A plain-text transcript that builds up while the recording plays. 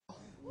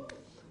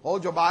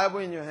Hold your Bible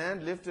in your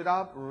hand. Lift it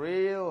up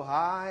real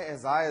high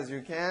as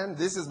you can.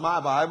 This is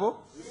my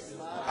Bible.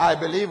 I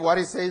believe what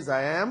it says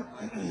I am.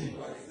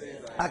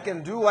 I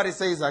can do what it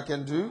says I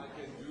can do.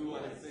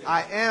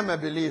 I am a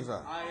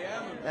believer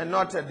and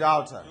not a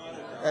doubter.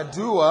 A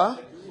doer,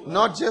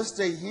 not just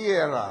a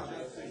hearer.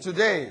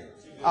 Today,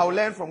 I will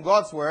learn from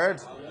God's word,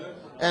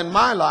 and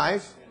my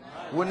life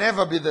will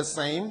never be the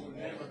same,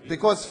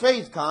 because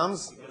faith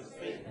comes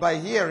by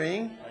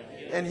hearing,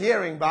 and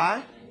hearing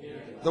by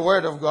the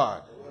word of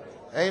God.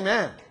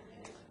 Amen.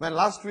 Man,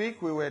 last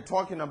week we were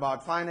talking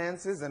about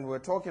finances, and we were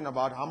talking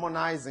about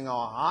harmonizing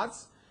our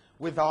hearts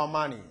with our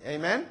money.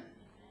 Amen.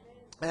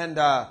 And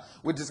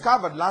we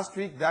discovered last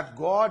week that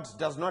God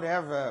does not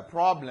have a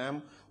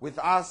problem with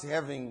us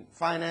having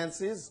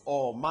finances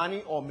or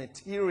money or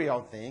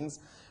material things.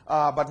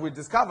 But we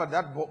discovered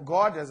that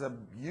God has a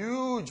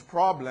huge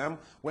problem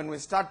when we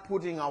start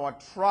putting our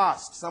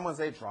trust. Someone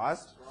say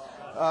trust.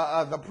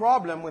 The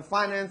problem with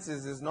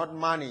finances is not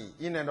money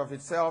in and of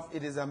itself.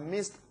 It is a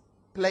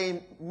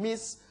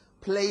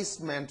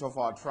misplacement of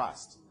our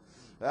trust.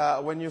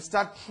 When you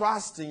start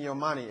trusting your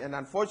money, and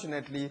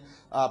unfortunately,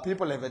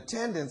 people have a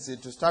tendency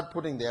to start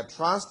putting their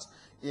trust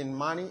in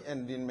money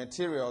and in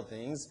material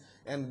things,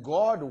 and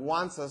God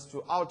wants us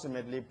to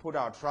ultimately put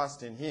our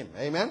trust in Him.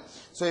 Amen?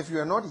 So if you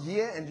are not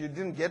here and you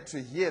didn't get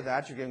to hear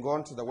that, you can go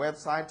onto the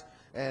website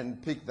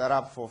and pick that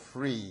up for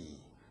free.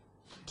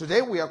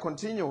 Today we are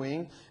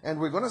continuing, and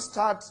we're going to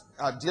start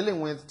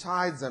dealing with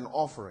tithes and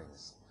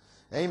offerings.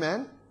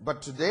 Amen?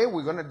 But today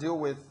we're going to deal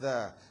with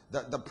the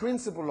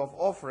principle of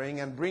offering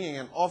and bringing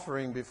an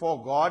offering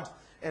before God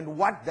and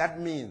what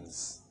that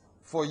means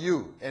for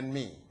you and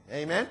me.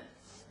 Amen?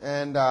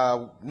 And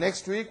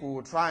next week we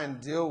will try and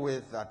deal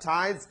with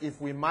tithes if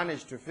we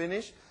manage to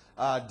finish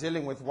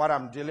dealing with what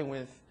I'm dealing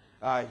with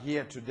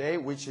here today,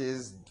 which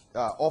is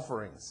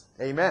offerings.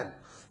 Amen?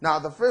 Now,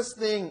 the first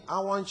thing I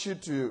want you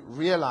to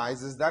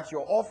realize is that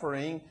your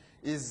offering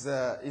is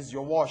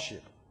your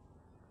worship.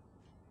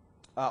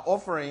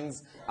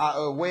 Offerings are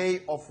a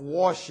way of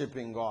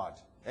worshiping God.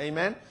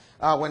 Amen.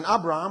 When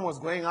Abraham was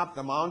going up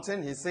the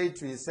mountain, he said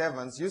to his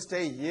servants, "You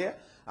stay here.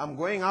 I'm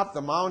going up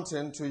the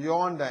mountain to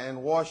yonder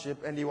and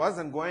worship." And he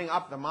wasn't going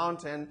up the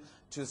mountain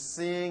to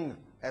sing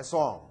a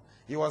song.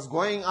 He was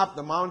going up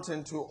the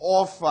mountain to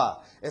offer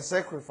a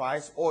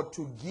sacrifice or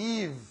to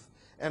give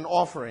an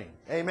offering.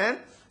 Amen.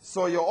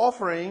 So your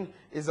offering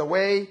is a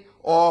way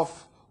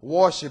of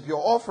worship.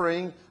 Your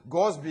offering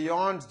goes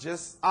beyond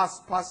just us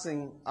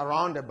passing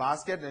around a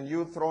basket and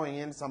you throwing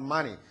in some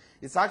money.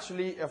 It's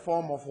actually a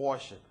form of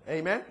worship.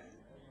 Amen?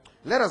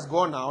 Let us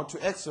go now to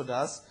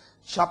Exodus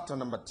chapter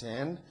number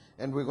 10,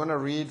 and we're going to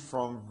read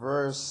from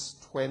verse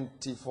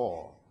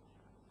 24.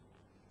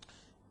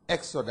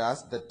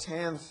 Exodus, the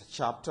 10th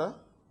chapter.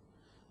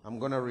 I'm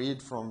going to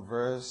read from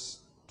verse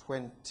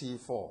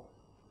 24.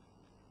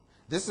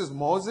 This is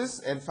Moses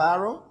and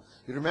Pharaoh.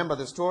 You remember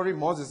the story?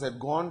 Moses had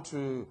gone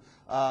to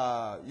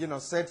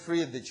set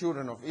free the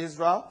children of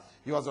Israel.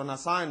 He was on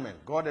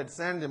assignment. God had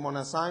sent him on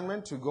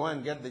assignment to go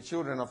and get the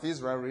children of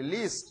Israel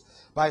released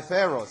by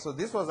Pharaoh. So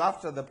this was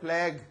after the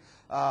plague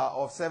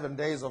of 7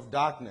 days of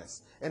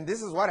darkness. And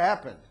this is what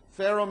happened.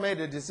 Pharaoh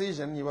made a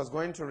decision. He was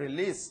going to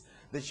release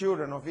the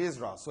children of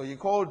Israel. So he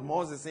called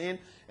Moses in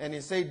and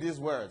he said these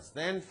words.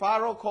 Then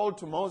Pharaoh called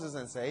to Moses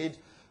and said,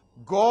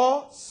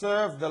 "Go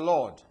serve the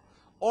Lord.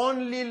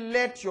 Only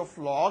let your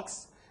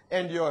flocks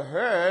and your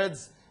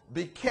herds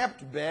be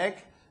kept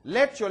back.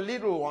 Let your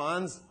little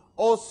ones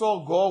also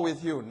go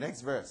with you."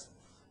 Next verse.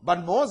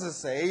 But Moses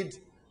said,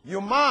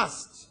 "You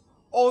must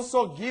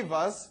also give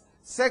us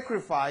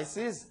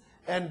sacrifices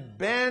and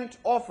burnt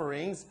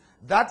offerings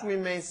that we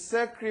may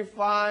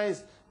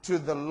sacrifice to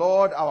the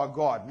Lord our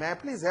God." May I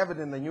please have it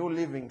in the New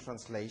Living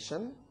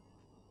Translation?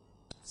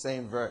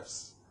 Same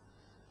verse.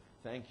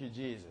 Thank you,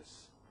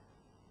 Jesus.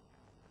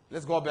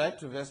 Let's go back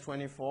to verse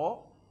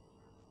 24.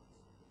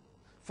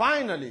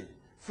 Finally,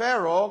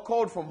 Pharaoh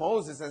called for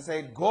Moses and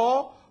said,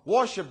 "Go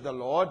worship the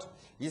Lord."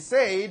 He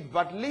said,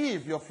 "But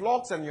leave your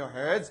flocks and your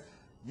herds.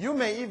 You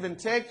may even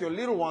take your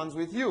little ones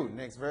with you."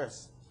 Next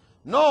verse.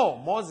 "No,"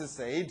 Moses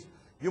said,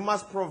 "you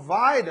must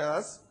provide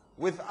us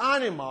with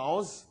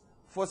animals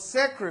for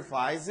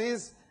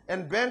sacrifices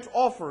and burnt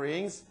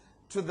offerings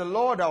to the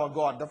Lord our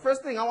God." The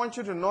first thing I want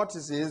you to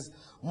notice is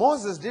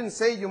Moses didn't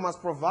say you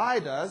must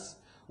provide us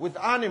with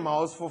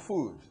animals for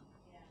food.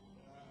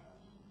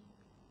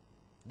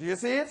 Do you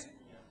see it?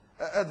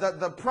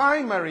 The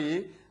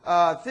primary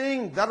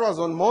thing that was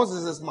on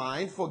Moses'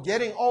 mind for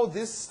getting all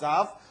this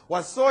stuff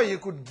was so you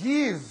could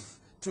give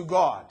to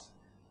God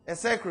a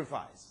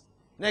sacrifice.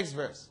 Next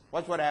verse.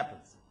 Watch what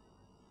happens.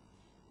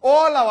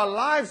 "All our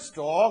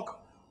livestock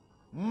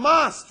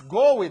must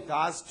go with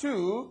us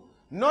too.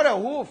 Not a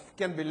hoof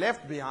can be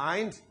left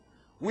behind.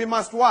 We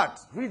must"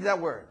 what? Read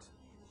that word.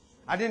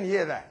 I didn't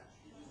hear that.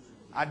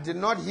 I did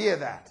not hear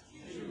that.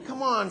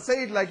 Come on,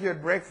 say it like you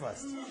had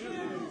breakfast.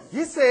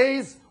 He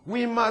says,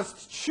 we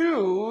must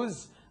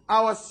choose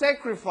our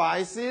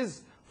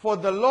sacrifices for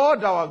the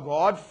Lord our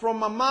God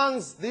from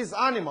amongst these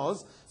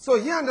animals. So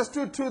he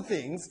understood two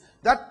things.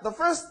 that the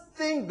first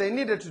thing they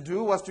needed to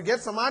do was to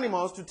get some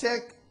animals to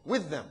take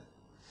with them.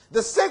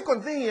 The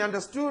second thing he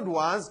understood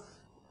was,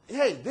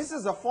 hey, this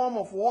is a form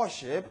of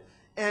worship,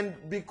 and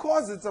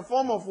because it's a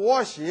form of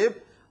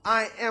worship,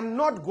 I am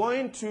not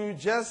going to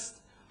just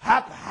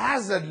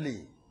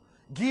haphazardly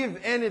give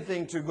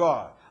anything to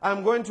God.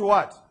 I'm going to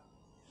what?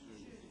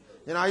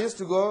 You know, I used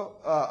to go,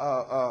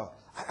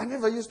 I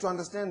never used to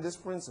understand this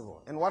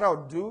principle. And what I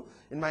would do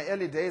in my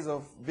early days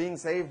of being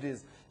saved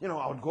is, you know,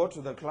 I would go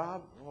to the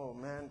club. Oh,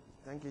 man,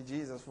 thank you,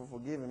 Jesus, for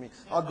forgiving me.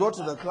 I would go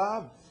to the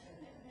club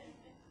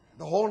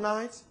the whole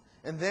night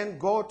and then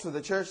go to the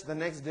church the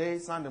next day,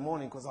 Sunday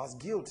morning, because I was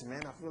guilty,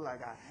 man. I feel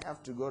like I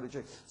have to go to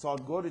church. So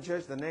I'd go to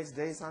church the next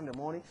day, Sunday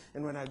morning.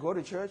 And when I go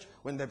to church,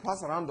 when they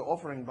pass around the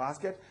offering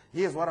basket,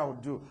 here's what I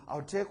would do. I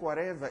would take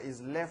whatever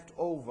is left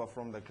over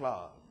from the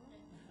club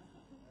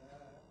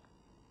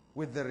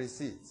with the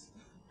receipts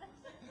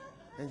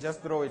and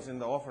just throw it in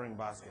the offering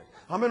basket.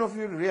 How many of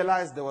you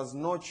realize there was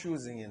no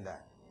choosing in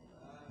that?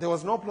 There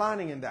was no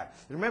planning in that.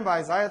 Remember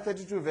Isaiah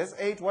 32 verse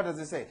 8, what does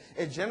it say?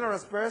 A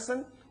generous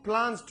person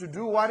plans to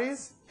do what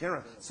is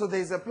generous. So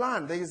there's a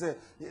plan.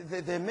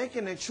 They're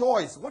making a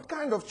choice. What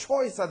kind of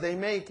choice are they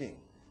making?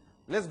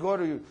 Let's go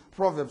to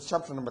Proverbs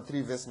chapter number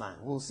 3 verse 9.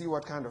 We'll see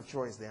what kind of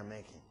choice they are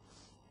making.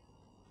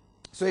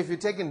 So if you're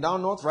taking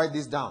down notes, write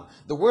this down.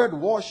 The word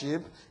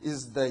worship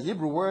is the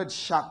Hebrew word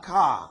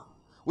shakah,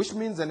 which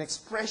means an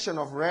expression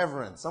of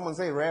reverence. Someone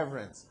say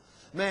reverence.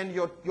 Man,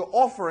 your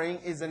offering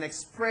is an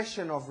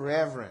expression of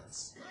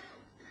reverence.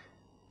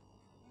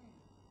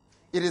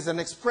 It is an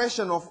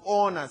expression of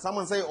honor.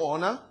 Someone say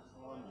honor.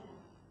 Honor.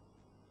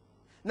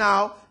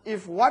 Now,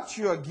 if what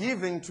you are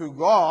giving to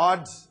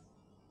God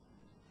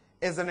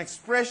is an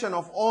expression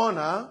of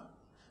honor,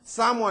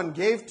 someone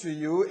gave to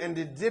you and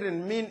it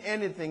didn't mean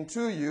anything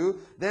to you,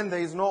 then there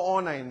is no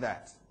honor in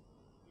that.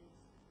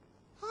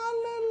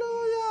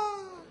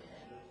 Hallelujah.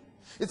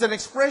 It's an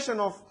expression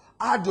of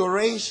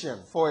adoration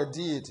for a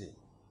deity.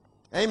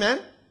 Amen?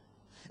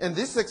 And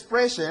this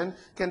expression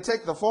can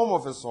take the form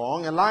of a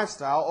song, a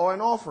lifestyle, or an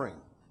offering.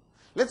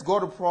 Let's go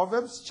to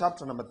Proverbs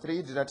chapter number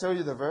 3. Did I tell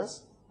you the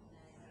verse?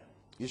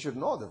 You should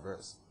know the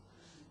verse.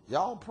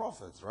 Y'all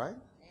prophets, right?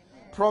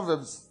 Amen.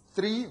 Proverbs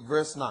 3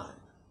 verse 9.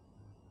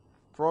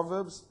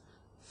 Proverbs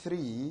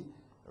 3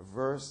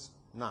 verse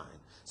 9.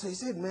 So he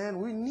said, man,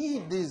 we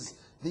need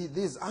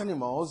these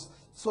animals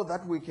so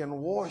that we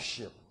can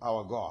worship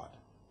our God.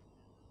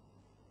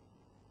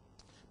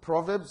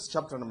 Proverbs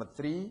chapter number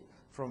 3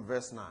 from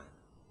verse 9.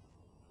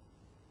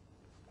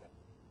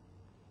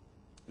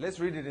 Let's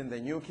read it in the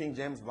New King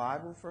James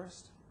Bible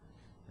first,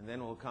 and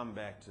then we'll come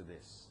back to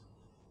this.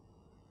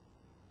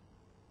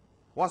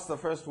 What's the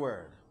first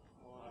word?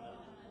 Honor.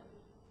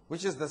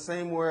 Which is the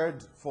same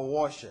word for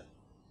worship.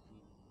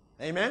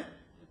 Amen?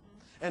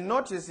 And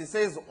notice he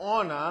says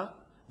honor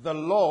the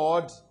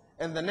Lord,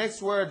 and the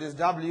next word is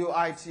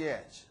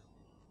W-I-T-H.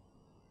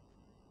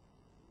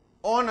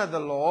 Honor the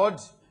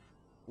Lord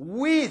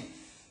with.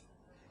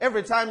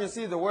 Every time you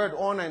see the word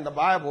honor in the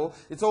Bible,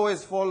 it's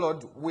always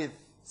followed with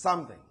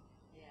something.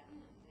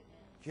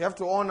 You have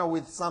to honor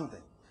with something.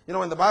 You know,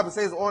 when the Bible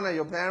says honor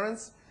your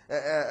parents,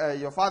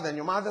 your father and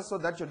your mother, so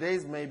that your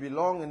days may be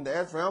long in the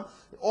earth realm,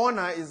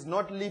 honor is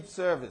not lip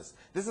service.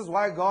 This is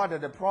why God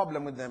had a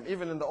problem with them,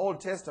 even in the Old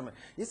Testament.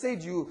 He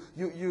said, you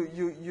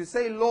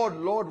say, Lord,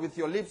 Lord, with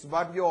your lips,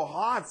 but your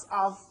hearts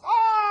are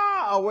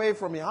far away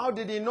from me. How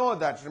did he know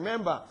that?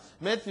 Remember,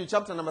 Matthew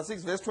chapter number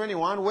 6, verse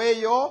 21, where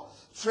your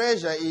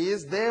treasure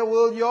is, there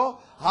will your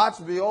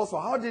heart be also.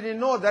 How did he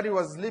know that it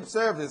was lip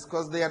service?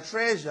 Because their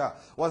treasure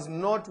was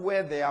not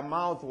where their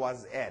mouth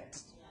was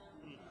at.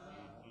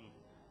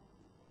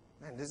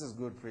 Man, this is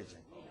good preaching.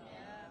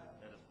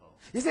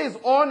 He says,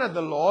 honor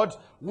the Lord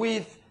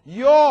with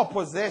your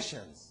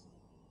possessions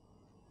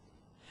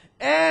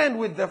and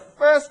with the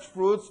first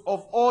fruits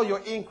of all your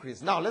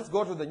increase. Now, let's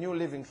go to the New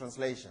Living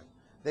Translation.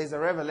 There's a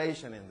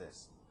revelation in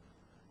this.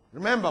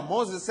 Remember,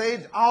 Moses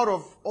said, out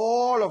of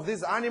all of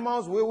these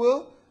animals, we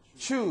will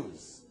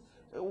choose.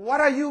 What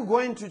are you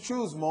going to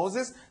choose,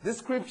 Moses? This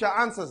scripture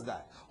answers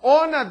that.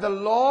 Honor the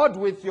Lord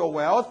with your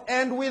wealth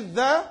and with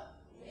the...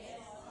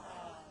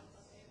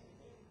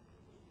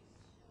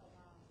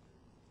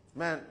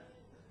 Man,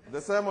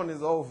 the sermon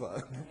is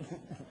over.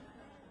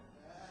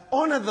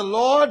 Honor the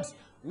Lord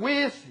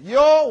with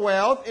your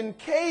wealth. In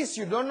case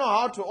you don't know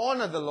how to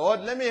honor the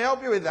Lord, let me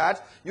help you with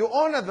that. You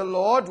honor the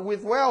Lord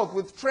with wealth,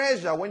 with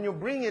treasure, when you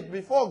bring it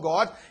before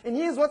God. And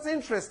here's what's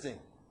interesting.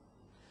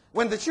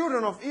 When the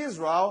children of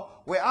Israel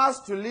were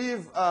asked to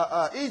leave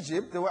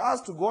Egypt, they were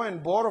asked to go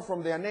and borrow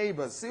from their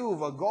neighbors,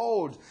 silver,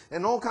 gold,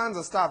 and all kinds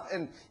of stuff.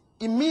 And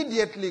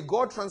immediately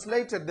God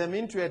translated them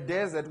into a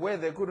desert where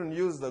they couldn't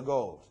use the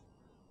gold.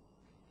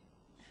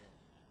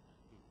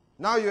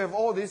 Now you have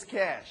all this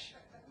cash,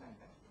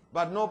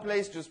 but no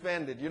place to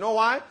spend it. You know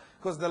why?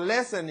 Because the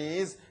lesson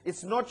is,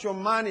 it's not your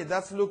money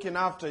that's looking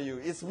after you,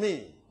 it's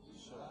me.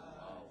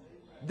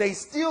 They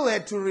still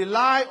had to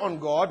rely on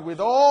God with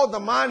all the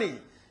money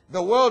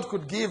the world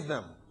could give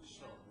them.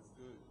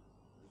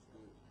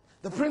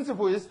 The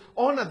principle is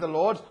honor the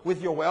Lord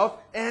with your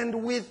wealth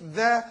and with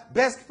the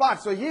best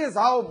part. So here's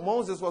how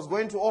Moses was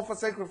going to offer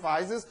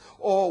sacrifices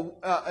or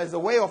as a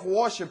way of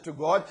worship to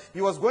God.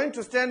 He was going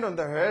to stand on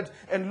the herd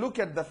and look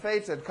at the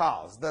fated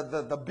cows,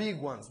 the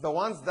big ones, the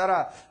ones that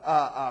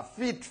are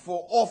fit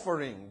for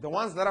offering, the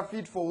ones that are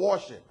fit for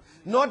worship.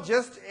 Not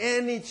just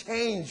any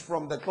change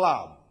from the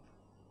club.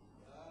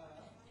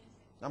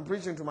 I'm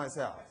preaching to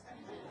myself.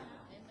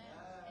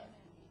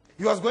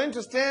 He was going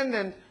to stand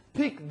and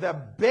pick the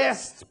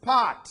best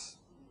part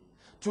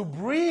to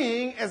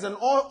bring as an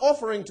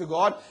offering to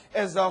God,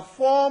 as a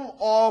form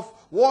of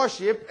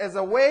worship, as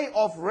a way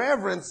of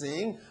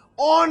reverencing,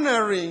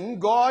 honoring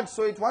God.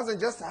 So it wasn't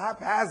just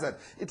haphazard.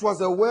 It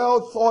was a well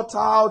thought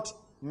out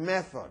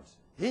method.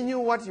 He knew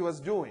what he was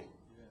doing.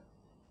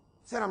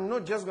 He said, I'm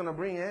not just going to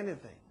bring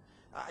anything.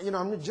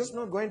 I'm just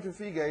not going to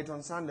figure it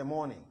on Sunday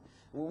morning.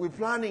 We're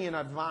planning in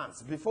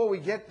advance. Before we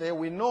get there,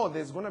 we know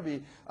there's going to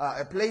be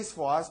a place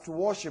for us to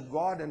worship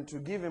God and to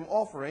give Him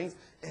offerings,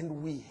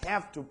 and we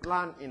have to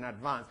plan in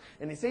advance.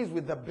 And He says,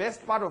 with the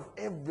best part of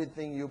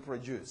everything you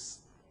produce.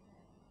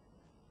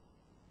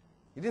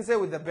 He didn't say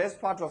with the best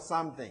part of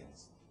some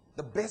things.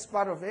 The best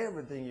part of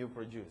everything you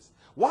produce.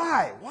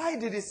 Why? Why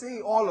did He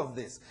say all of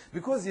this?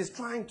 Because He's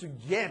trying to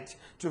get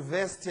to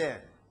verse 10.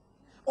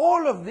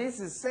 All of this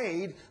is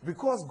said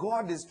because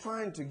God is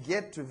trying to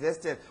get to verse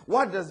 10.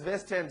 What does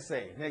verse 10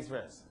 say? Next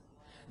verse.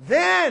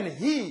 Then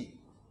he,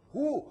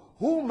 who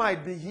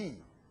might be he?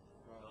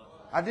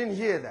 I didn't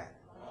hear that.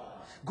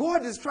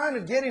 God is trying to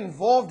get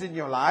involved in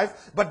your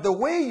life, but the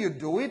way you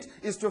do it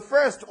is to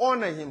first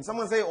honor Him.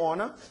 Someone say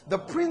honor. The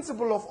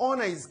principle of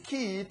honor is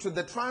key to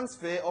the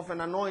transfer of an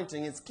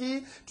anointing. It's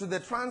key to the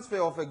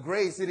transfer of a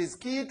grace. It is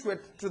key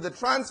to the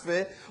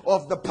transfer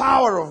of the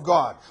power of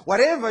God.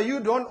 Whatever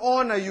you don't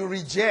honor, you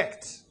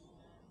reject.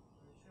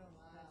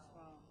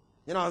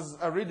 I was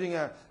reading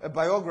a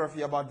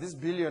biography about this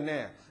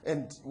billionaire.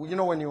 And,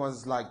 when he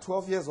was like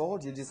 12 years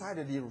old, he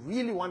decided he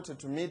really wanted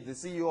to meet the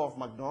CEO of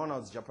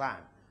McDonald's Japan.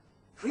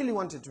 Really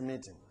wanted to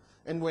meet him.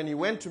 And when he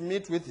went to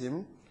meet with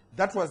him,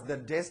 that was the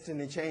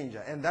destiny changer.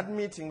 And that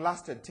meeting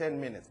lasted 10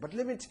 minutes. But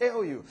let me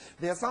tell you,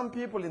 there are some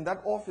people in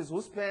that office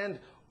who spend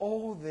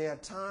all their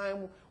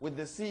time with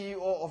the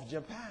CEO of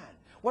Japan.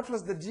 What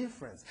was the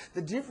difference?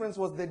 The difference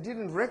was they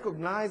didn't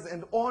recognize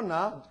and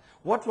honor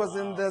what was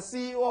in the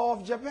CEO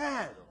of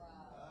Japan.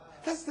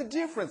 That's the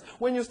difference.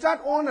 When you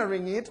start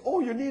honoring it,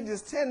 all you need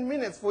is 10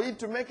 minutes for it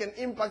to make an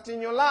impact in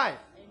your life.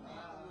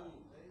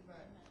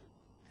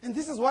 And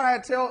this is what I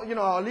tell,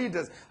 our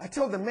leaders. I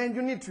tell them, man,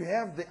 you need to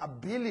have the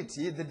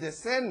ability, the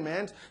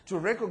discernment to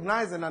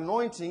recognize an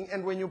anointing.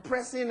 And when you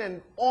press in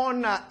and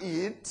honor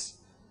it,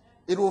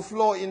 it will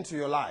flow into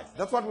your life.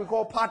 That's what we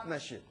call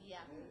partnership. Yeah.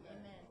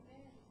 Amen.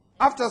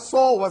 After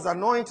Saul was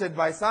anointed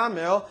by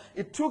Samuel,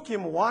 it took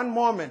him one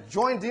moment,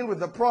 joined in with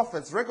the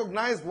prophets,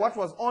 recognized what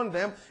was on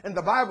them. And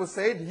the Bible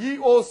said he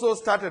also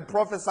started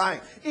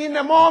prophesying in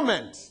a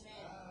moment.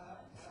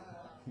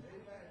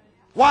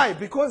 Why?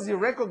 Because he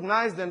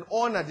recognized and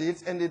honored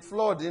it, and it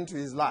flowed into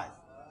his life.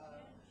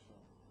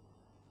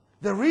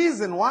 The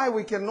reason why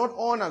we cannot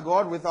honor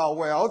God with our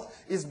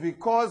wealth is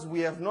because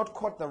we have not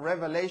caught the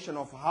revelation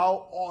of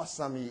how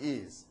awesome He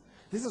is.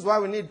 This is why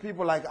we need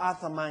people like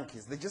Arthur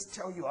Mankis. They just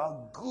tell you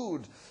how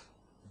good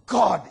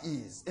God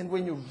is. And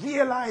when you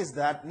realize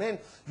that, man,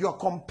 you are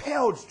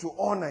compelled to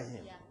honor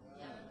Him.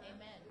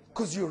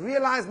 Because you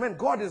realize, man,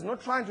 God is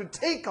not trying to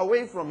take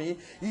away from me.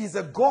 He is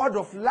a God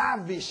of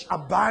lavish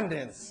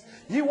abundance.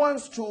 He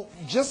wants to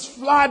just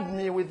flood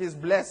me with His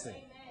blessing.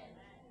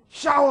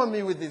 Shower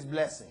me with His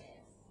blessing.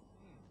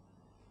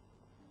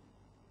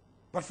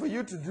 But for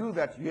you to do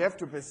that, you have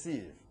to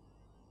perceive.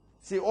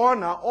 See,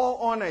 honor, all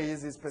honor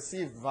is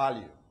perceived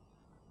value.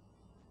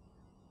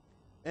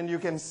 And you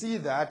can see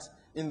that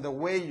in the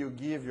way you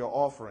give your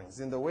offerings,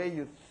 in the way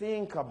you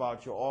think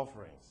about your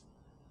offerings.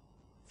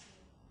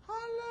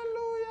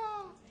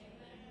 Hallelujah.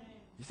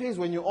 He says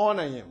when you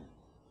honor Him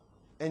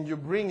and you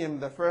bring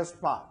Him the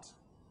first part,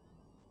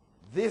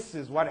 this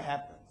is what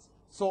happens.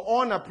 So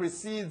honor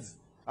precedes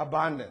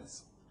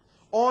abundance.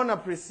 Honor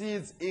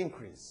precedes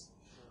increase.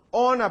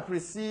 Honor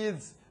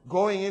precedes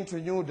going into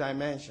new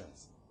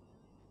dimensions.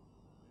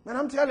 Man,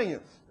 I'm telling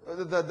you,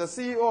 the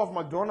CEO of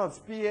McDonald's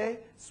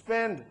PA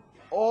spent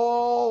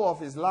all of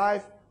his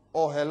life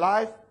or her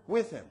life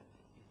with him.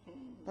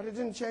 But it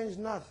didn't change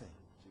nothing.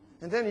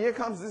 And then here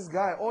comes this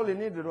guy. All he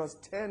needed was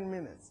 10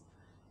 minutes.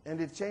 And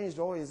it changed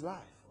all his life.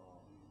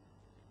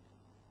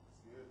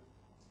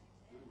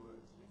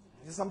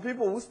 There's some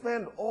people who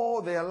spend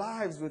all their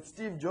lives with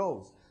Steve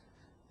Jobs.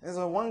 There's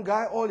one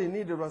guy, all he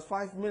needed was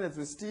 5 minutes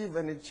with Steve,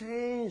 and it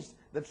changed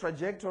the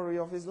trajectory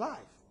of his life.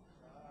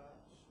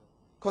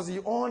 Because he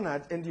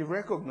honored and he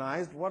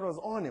recognized what was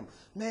on him.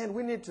 Man,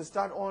 we need to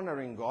start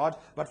honoring God.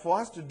 But for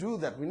us to do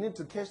that, we need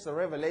to catch the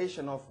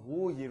revelation of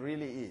who He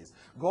really is.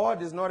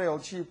 God is not El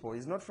Cheapo.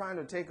 He's not trying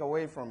to take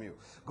away from you.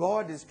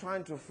 God is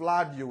trying to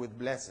flood you with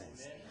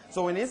blessings.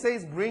 So when he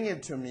says, bring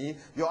it to me,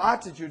 your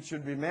attitude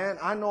should be, man,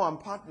 I know I'm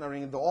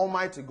partnering with the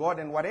Almighty God,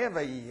 and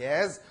whatever he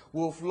has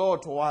will flow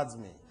towards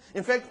me.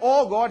 In fact,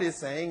 all God is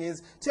saying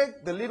is,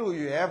 take the little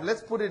you have,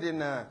 let's put it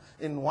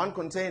in one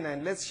container,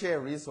 and let's share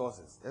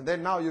resources. And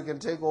then now you can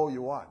take all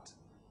you want.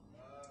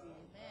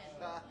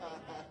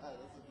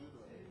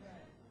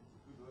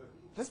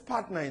 Let's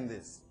partner in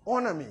this.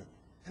 Honor me,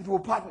 and we'll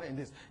partner in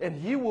this.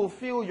 And he will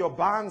fill your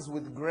barns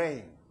with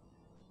grain.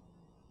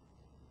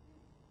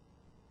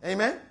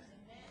 Amen?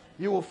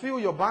 He will fill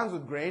your barns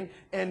with grain,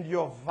 and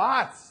your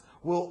vats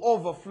will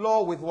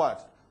overflow with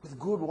what? With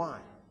good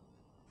wine.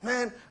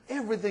 Man,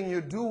 everything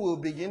you do will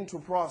begin to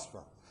prosper.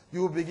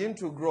 You will begin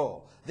to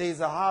grow. There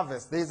is a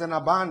harvest. There is an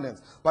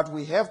abundance. But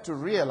we have to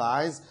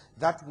realize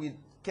that we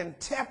can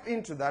tap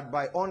into that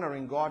by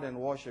honoring God and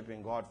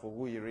worshiping God for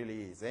who he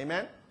really is.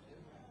 Amen?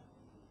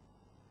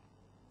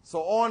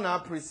 So honor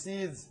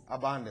precedes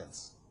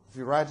abundance, if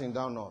you're writing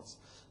down notes.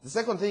 The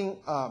second thing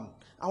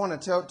I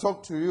want to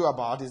talk to you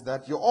about is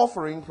that your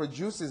offering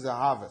produces a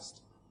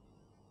harvest.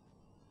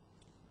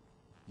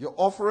 Your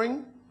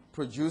offering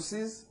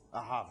produces a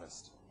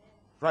harvest.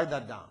 Write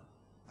that down.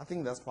 I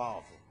think that's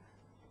powerful.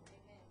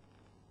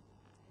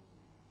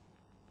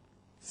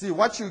 See,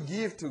 what you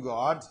give to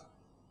God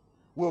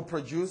will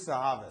produce a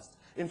harvest.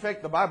 In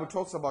fact, the Bible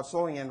talks about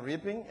sowing and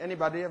reaping.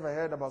 Anybody ever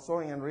heard about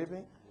sowing and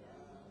reaping?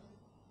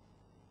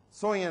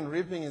 Sowing and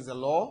reaping is a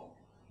law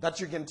that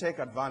you can take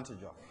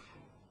advantage of.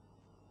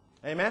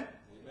 Amen?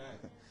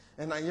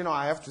 Amen. And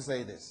I have to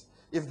say this.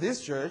 If this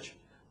church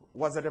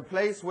was at a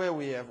place where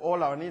we have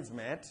all our needs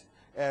met,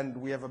 and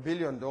we have $1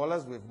 billion,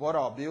 we've bought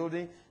our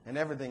building, and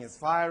everything is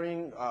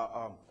firing,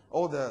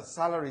 all the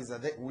salaries are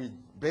there, we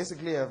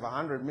basically have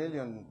 $100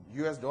 million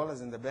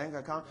US in the bank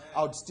account,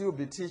 I would still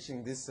be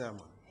teaching this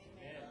sermon.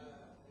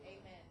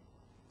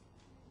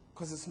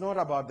 Because it's not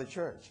about the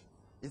church.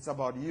 It's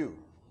about you.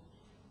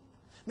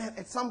 Man,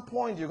 at some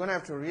point you're going to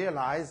have to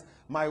realize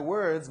my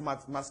words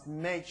must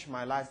match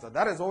my lifestyle.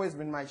 That has always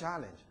been my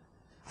challenge.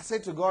 I say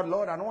to God,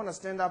 Lord, I don't want to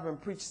stand up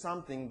and preach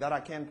something that I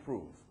can't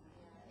prove.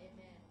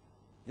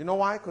 You know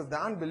why? Because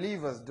the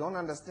unbelievers don't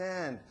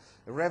understand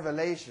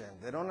revelation.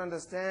 They don't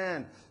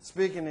understand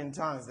speaking in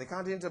tongues. They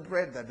can't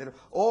interpret that.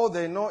 All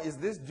they know is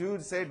this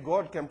dude said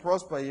God can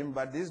prosper him,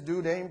 but this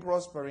dude ain't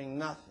prospering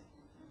nothing.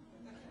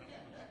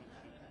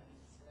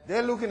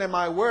 They're looking at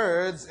my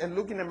words and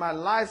looking at my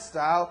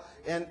lifestyle,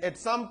 and at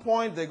some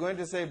point they're going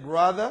to say,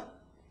 brother,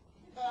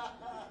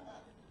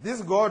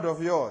 this God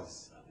of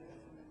yours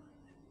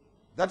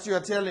that you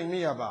are telling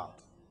me about,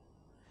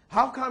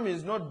 how come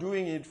he's not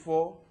doing it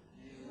for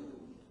you?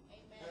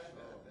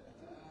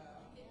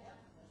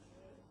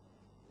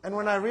 And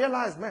when I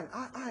realized, man,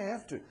 I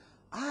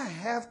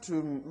have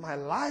to, my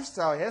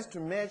lifestyle has to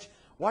match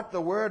what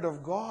the Word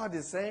of God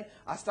is saying,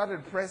 I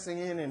started pressing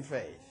in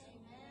faith.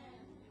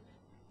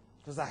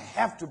 Because I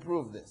have to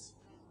prove this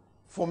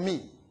for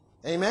me.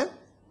 Amen?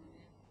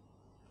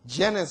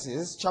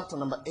 Genesis chapter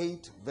number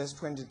 8, verse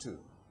 22.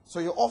 So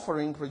your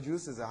offering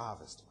produces a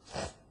harvest.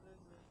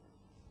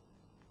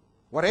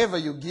 Whatever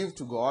you give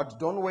to God,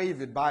 don't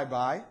wave it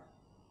bye-bye.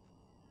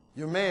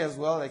 You may as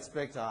well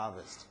expect a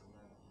harvest.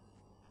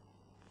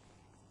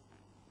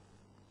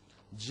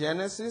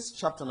 Genesis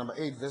chapter number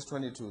 8, verse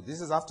 22.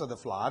 This is after the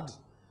flood.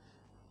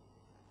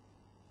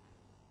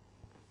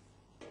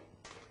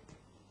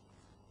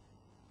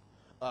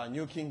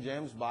 New King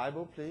James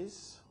Bible,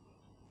 please.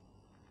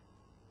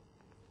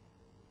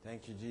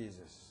 Thank you,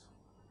 Jesus.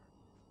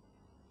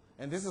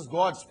 And this is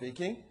God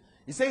speaking.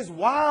 He says,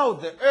 while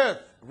the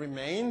earth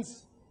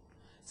remains,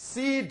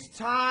 seed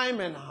time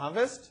and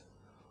harvest,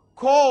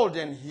 cold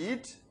and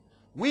heat,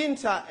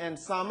 winter and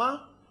summer,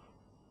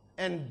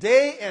 and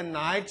day and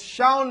night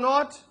shall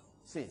not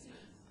cease.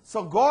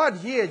 So God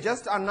here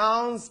just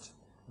announced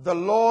the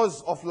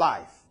laws of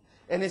life.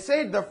 And he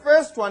said the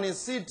first one is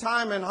seed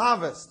time and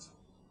harvest.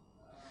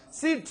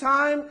 Seed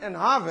time and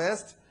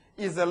harvest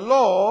is a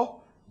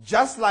law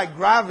just like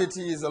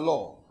gravity is a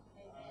law.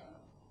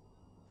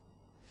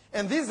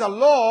 And these are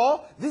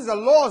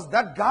laws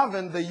that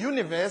govern the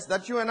universe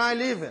that you and I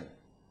live in.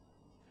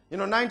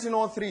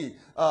 1903,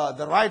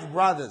 the Wright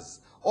brothers,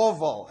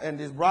 Orville and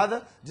his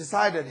brother,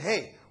 decided,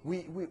 hey,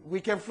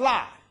 we can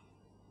fly.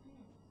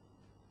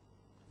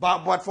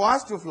 But for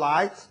us to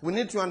fly, we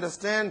need to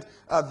understand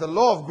the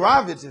law of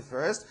gravity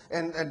first,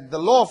 and the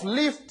law of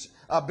lift,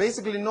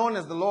 basically known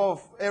as the law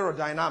of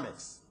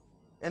aerodynamics.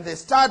 And they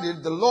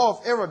studied the law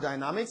of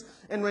aerodynamics,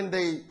 and when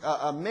they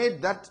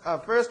made that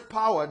first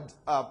powered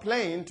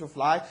plane to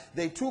fly,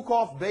 they took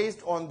off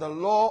based on the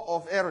law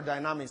of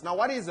aerodynamics. Now,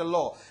 what is a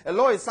law? A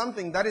law is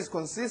something that is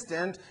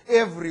consistent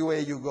everywhere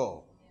you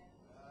go.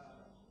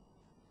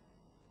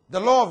 The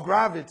law of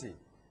gravity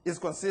is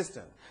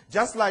consistent,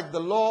 just like the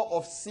law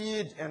of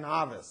seed and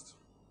harvest.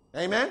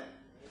 Amen?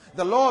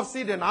 The law of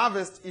seed and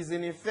harvest is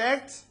in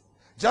effect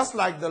just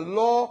like the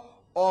law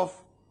of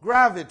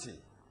gravity.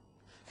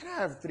 Can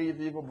I have 3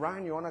 people?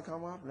 Brian, you want to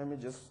come up? Let me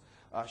just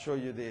show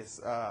you this.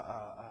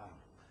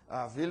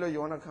 Villa, you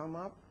want to come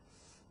up?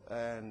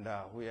 And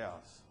who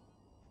else?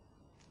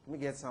 Let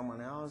me get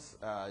someone else.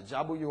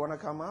 Jabu, you want to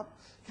come up?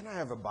 Can I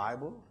have a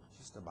Bible?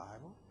 Just a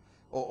Bible?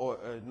 Or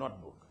a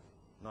notebook.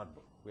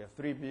 Notebook. We have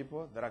 3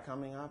 people that are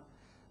coming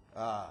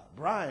up.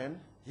 Brian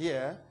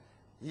here,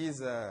 he's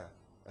a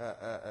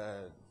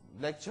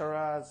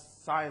lecturer,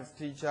 science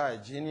teacher, a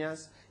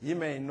genius. He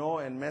may know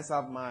and mess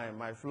up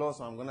my flow,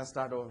 so I'm going to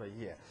start over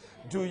here.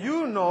 Do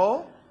you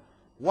know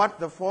what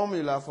the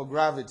formula for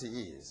gravity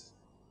is?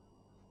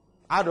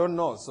 I don't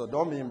know, so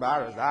don't be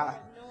embarrassed.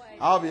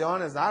 I'll be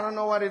honest, I don't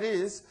know what it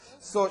is.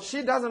 So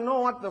she doesn't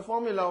know what the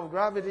formula of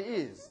gravity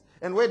is.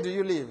 And where do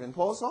you live? In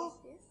Polsoff?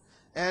 Yes.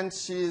 And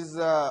she's,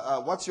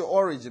 what's your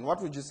origin?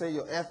 What would you say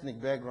your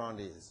ethnic background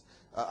is?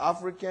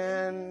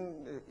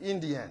 African,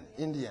 Indian.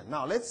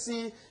 Now, let's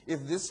see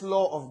if this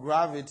law of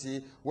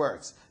gravity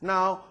works.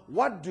 Now,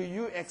 what do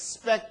you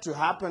expect to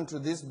happen to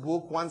this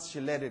book once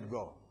she let it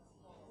go?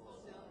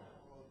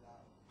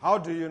 How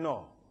do you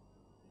know?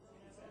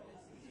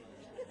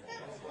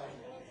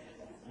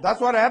 That's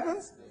what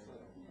happens?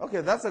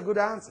 Okay, that's a good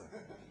answer.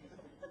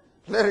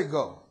 Let it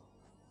go.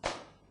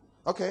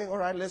 Okay, all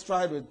right, let's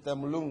try it with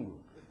Mulungu.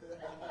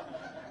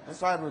 Let's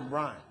try it with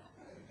Brian.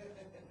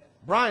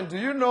 Brian, do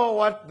you know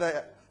what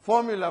the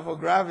formula for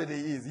gravity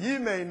is? You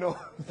may know.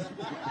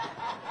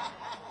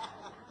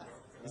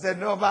 He said,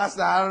 no,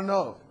 Pastor, I don't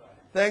know.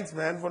 Thanks,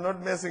 man, for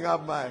not messing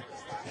up my...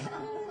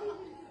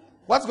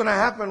 What's going to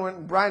happen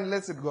when Brian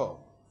lets it go?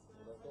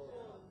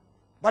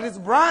 But it's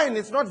Brian,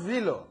 it's not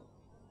Vilo.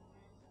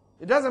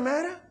 It doesn't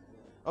matter?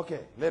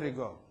 Okay, let it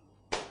go.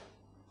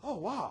 Oh,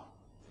 wow.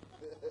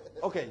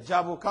 Okay,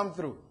 Jabu, come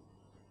through.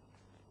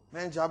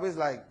 Man, Jabu is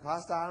like,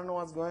 Pastor, I don't know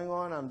what's going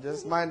on. I'm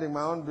just minding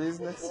my own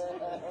business.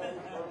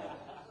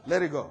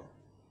 Let it go.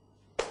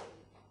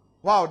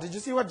 Wow, did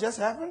you see what just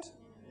happened?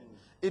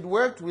 It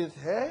worked with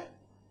her,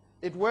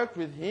 it worked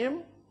with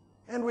him,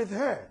 and with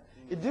her.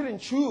 It didn't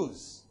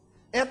choose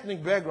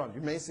ethnic background.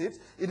 You may see it.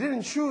 It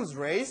didn't choose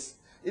race.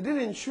 It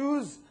didn't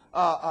choose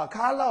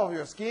color of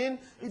your skin.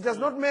 It does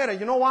not matter.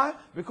 You know why?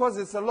 Because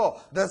it's a law.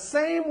 The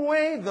same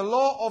way the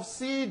law of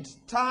seed,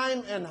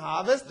 time, and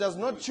harvest does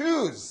not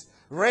choose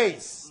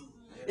race.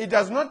 It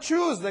does not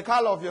choose the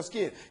color of your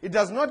skin. It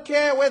does not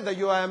care whether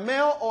you are a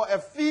male or a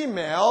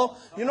female.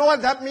 You know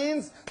what that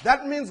means?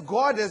 That means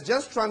God has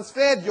just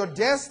transferred your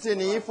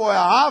destiny for a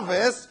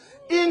harvest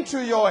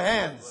into your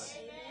hands.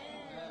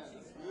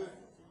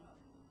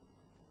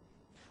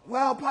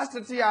 Well,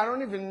 Pastor T, I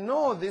don't even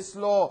know this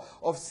law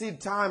of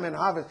seed time and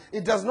harvest.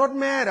 It does not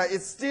matter.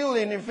 It's still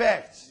in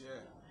effect.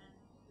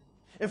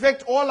 In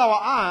fact, all our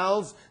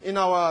aisles in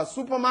our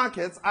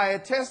supermarkets are a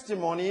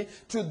testimony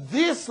to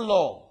this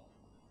law.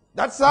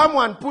 That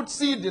someone put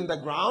seed in the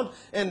ground,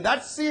 and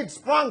that seed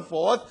sprang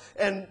forth,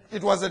 and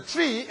it was a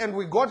tree, and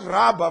we got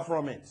rubber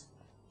from it.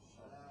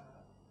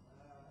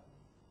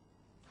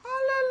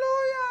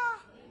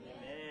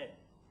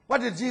 What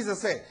did Jesus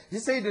say? He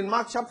said in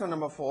Mark chapter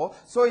number 4,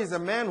 so is a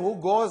man who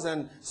goes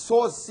and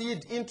sows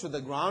seed into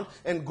the ground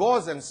and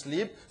goes and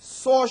sleeps.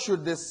 So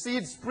should the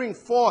seed spring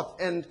forth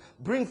and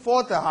bring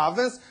forth a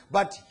harvest,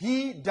 but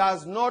he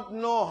does not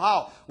know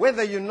how.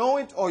 Whether you know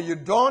it or you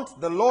don't,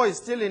 the law is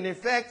still in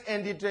effect,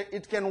 and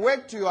it can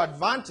work to your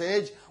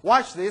advantage.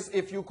 Watch this,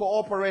 if you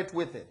cooperate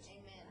with it.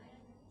 Amen.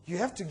 You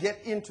have to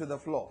get into the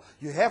flow.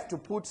 You have to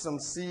put some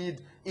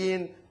seed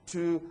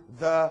into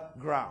the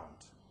ground.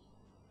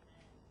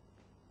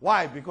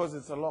 Why? Because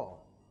it's a law.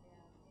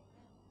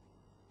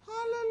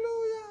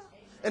 Hallelujah.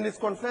 And it's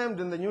confirmed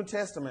in the New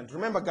Testament.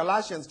 Remember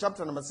Galatians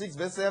chapter number 6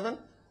 verse 7? It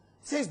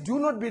says, do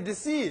not be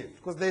deceived.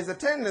 Because there's a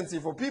tendency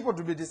for people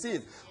to be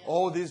deceived.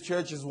 All these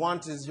churches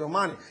want is your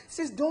money. It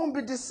says, don't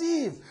be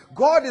deceived.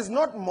 God is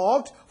not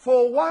mocked,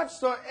 for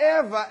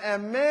whatsoever a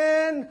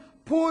man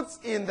puts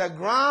in the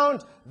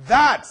ground,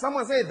 that.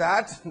 Someone say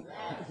that. It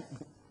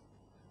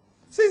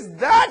says,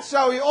 that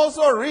shall he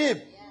also reap.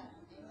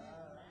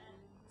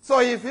 So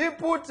if he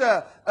put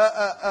a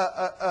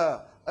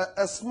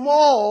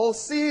small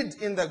seed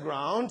in the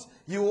ground,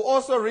 you will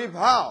also reap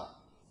how?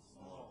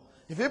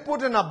 If he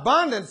put an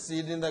abundant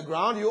seed in the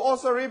ground, you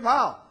also reap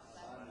how?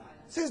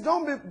 It says,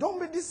 don't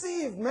be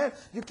deceived, man.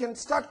 You can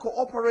start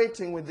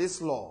cooperating with this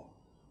law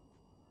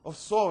of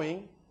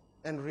sowing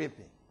and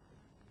reaping.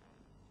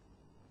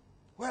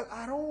 Well,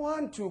 I don't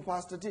want to,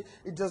 Pastor T.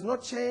 It does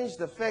not change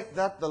the fact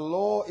that the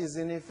law is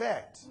in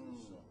effect.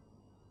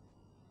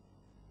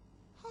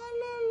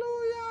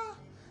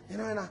 You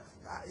know, and I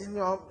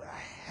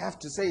have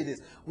to say this.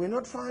 We're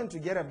not trying to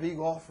get a big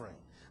offering.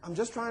 I'm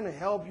just trying to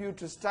help you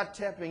to start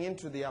tapping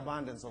into the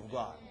abundance of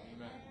God.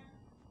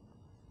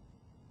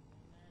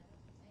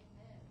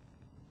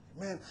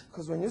 Man,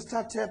 because when you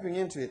start tapping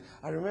into it,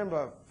 I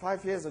remember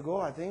 5 years ago,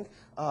 I think,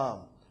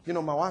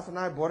 my wife and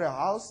I bought a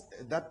house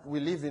that we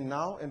live in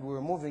now, and we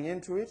were moving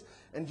into it.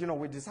 And,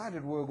 we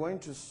decided we were going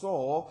to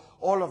sow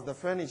all of the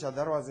furniture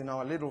that was in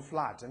our little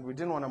flat. And we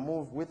didn't want to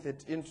move with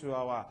it into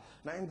our...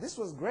 And this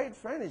was great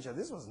furniture.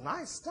 This was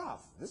nice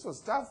stuff. This was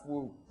stuff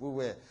we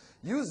were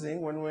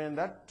using when we were in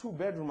that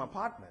 2-bedroom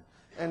apartment.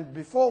 And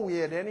before we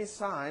had any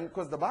sign,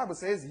 because the Bible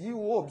says, he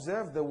who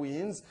observes the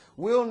winds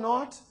will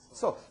not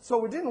So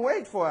we didn't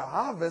wait for a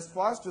harvest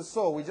for us to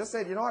sow. We just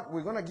said, you know what,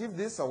 we're going to give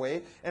this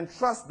away and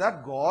trust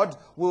that God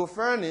will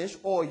furnish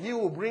or He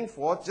will bring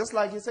forth, just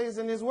like He says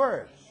in His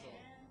Word.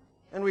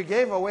 And we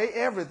gave away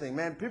everything.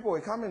 Man, people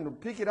were coming to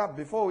pick it up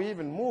before we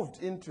even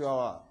moved into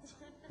our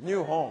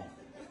new home.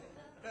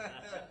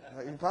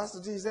 Pastor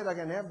T said, I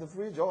can have the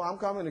fridge. Oh, I'm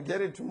coming to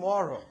get it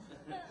tomorrow.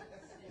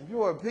 And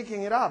people were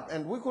picking it up,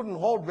 and we couldn't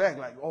hold back.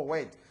 Like, oh,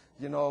 wait,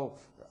 you know,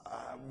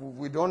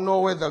 we don't know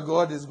whether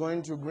God is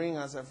going to bring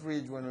us a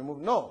fridge when we move.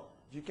 No,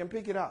 you can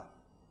pick it up.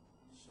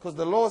 Because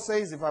the law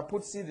says if I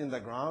put seed in the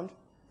ground,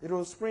 it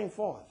will spring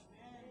forth.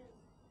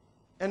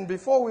 And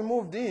before we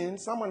moved in,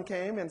 someone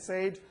came and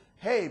said,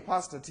 hey,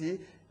 Pastor T,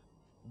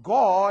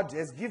 God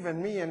has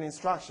given me an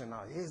instruction.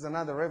 Now, here's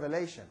another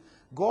revelation.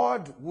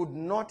 God would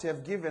not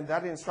have given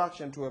that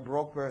instruction to a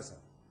broke person.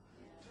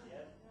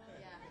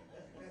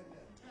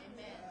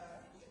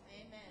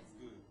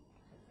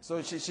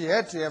 So she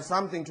had to have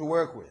something to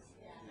work with.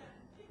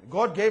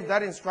 God gave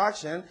that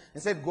instruction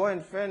and said, go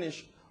and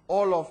furnish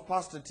all of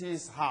Pastor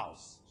T's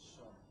house.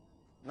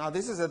 Now,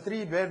 this is a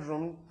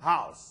 3-bedroom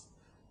house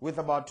with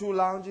about 2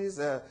 lounges,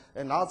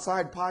 an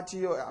outside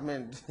patio. I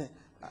mean,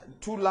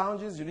 2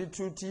 lounges, you need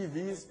 2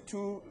 TVs,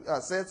 2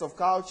 sets of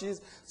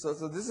couches. So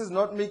this is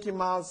not Mickey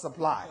Mouse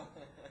supply.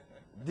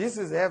 This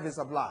is heavy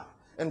supply.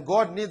 And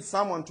God needs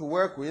someone to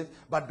work with,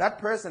 but that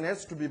person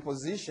has to be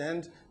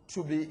positioned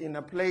to be in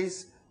a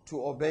place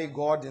to obey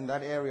God in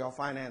that area of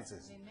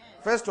finances. Amen.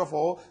 First of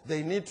all,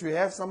 they need to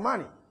have some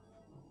money.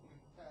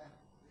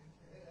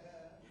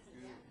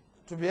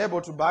 To be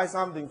able to buy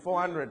something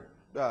 500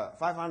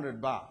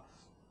 baht.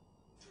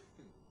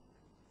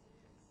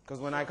 Because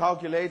when I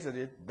calculated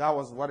it, that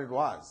was what it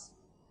was.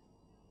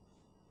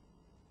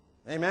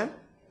 Amen?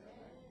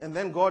 And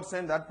then God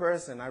sent that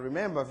person, I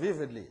remember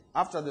vividly,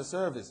 after the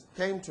service,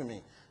 came to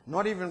me.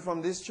 Not even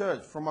from this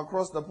church, from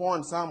across the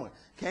pond somewhere.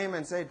 Came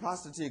and said,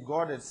 Pastor T,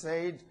 God has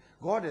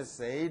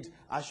said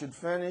I should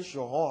furnish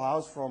your whole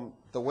house from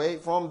the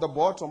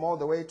bottom all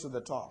the way to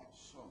the top.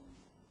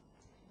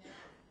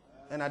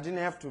 And I didn't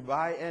have to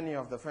buy any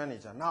of the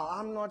furniture. Now,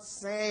 I'm not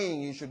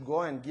saying you should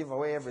go and give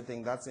away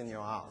everything that's in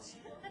your house.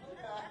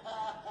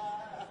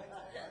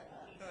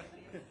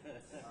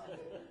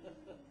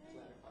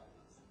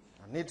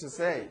 I need to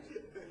say it.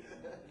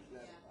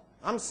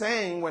 I'm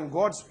saying when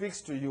God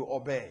speaks to you,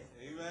 obey.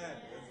 Amen.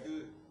 That's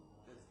good.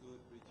 That's good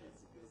preaching.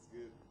 That's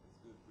good. That's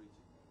good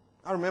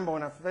preaching. I remember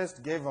when I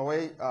first gave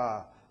away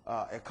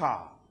a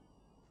car.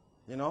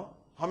 You know?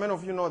 How many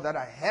of you know that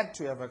I had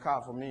to have a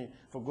car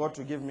for God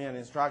to give me an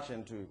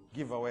instruction to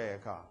give away a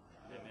car?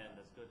 Amen.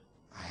 That's good.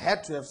 I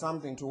had to have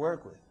something to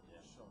work with. Yeah,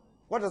 sure.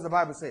 What does the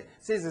Bible say? It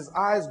says his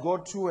eyes go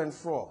to and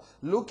fro,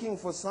 looking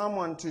for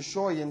someone to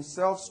show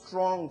himself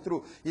strong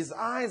through. His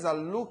eyes are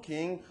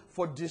looking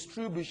for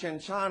distribution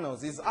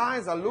channels. His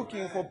eyes are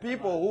looking for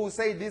people who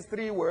say these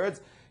 3 words,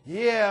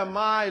 "Hear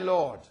my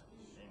Lord."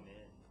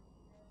 Amen.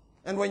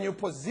 And when you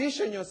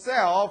position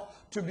yourself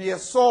to be a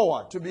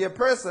sower, to be a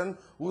person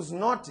who's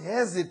not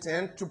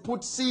hesitant to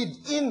put seed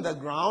in the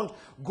ground,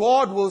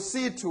 God will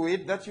see to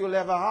it that you'll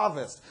have a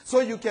harvest. So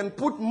you can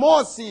put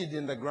more seed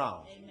in the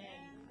ground. Amen.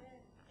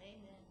 Amen.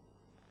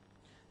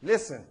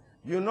 Listen,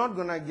 you're not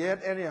going to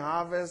get any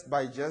harvest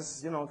by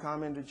just,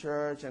 coming to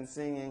church and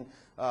singing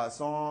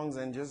songs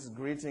and just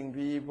greeting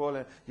people.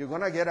 And you're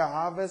going to get a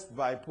harvest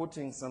by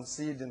putting some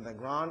seed in the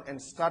ground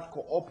and start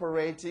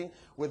cooperating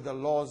with the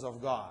laws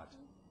of God.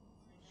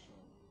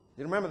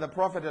 You remember the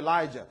prophet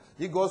Elijah?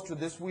 He goes to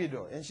this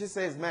widow and she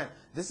says, man,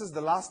 this is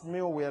the last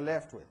meal we are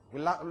left with.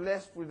 We're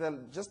left with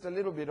just a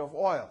little bit of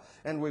oil.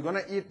 And we're going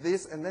to eat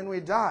this and then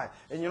we die.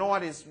 And you know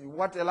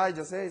what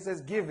Elijah says? He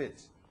says, give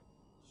it.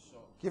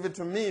 Sure. Give it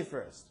to me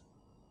first.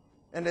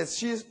 And as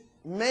she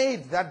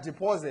made that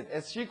deposit,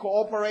 as she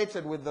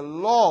cooperated with the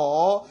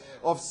law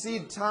of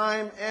seed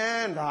time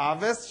and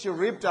harvest, she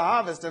reaped a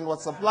harvest and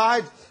was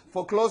supplied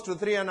for close to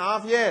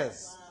 3.5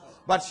 years.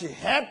 But she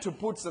had to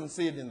put some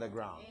seed in the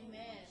ground.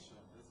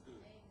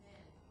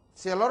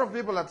 See, a lot of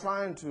people are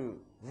trying to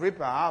reap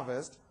a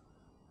harvest,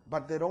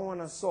 but they don't want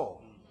to sow.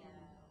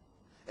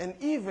 Yeah. And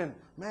even,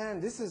 man,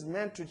 this is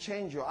meant to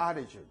change your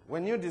attitude.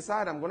 When you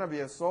decide I'm going to be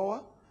a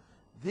sower,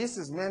 this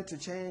is meant to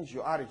change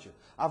your attitude.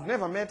 I've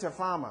never met a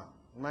farmer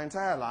in my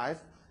entire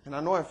life, and I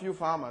know a few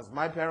farmers.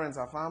 My parents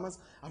are farmers.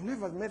 I've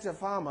never met a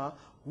farmer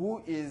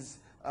who is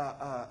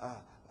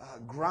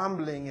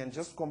grumbling and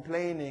just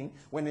complaining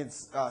when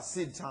it's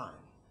seed time.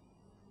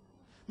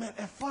 Man,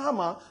 a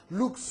farmer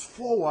looks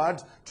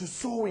forward to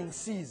sowing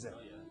season.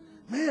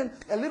 Man,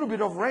 a little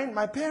bit of rain.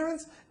 My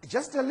parents,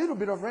 just a little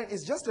bit of rain.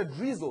 It's just a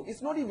drizzle.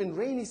 It's not even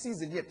rainy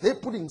season yet. They're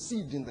putting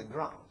seed in the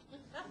ground.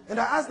 And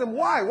I asked them,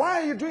 why?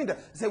 Why are you doing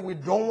that? They said, we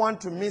don't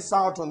want to miss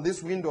out on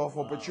this window of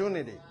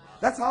opportunity.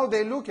 That's how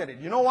they look at it.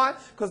 You know why?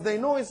 Because they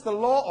know it's the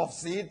law of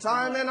seed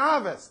time and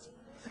harvest.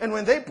 And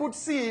when they put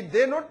seed,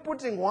 they're not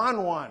putting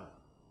 1-1.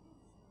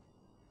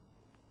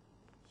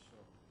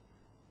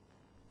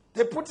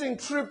 They're putting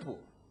triple.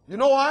 You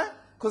know why?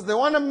 Because they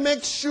want to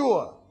make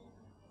sure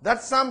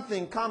that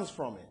something comes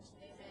from it.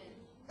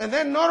 And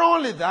then not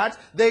only that,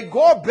 they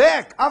go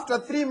back after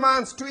 3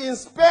 months to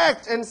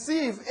inspect and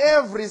see if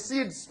every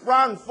seed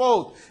sprang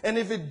forth. And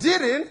if it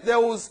didn't, they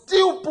will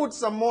still put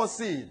some more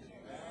seed.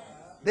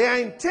 They are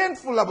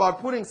intentful about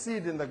putting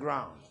seed in the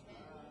ground.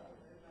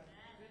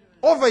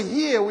 Over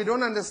here, we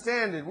don't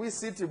understand it. We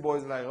city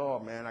boys like, oh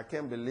man, I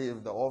can't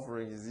believe the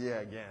offering is here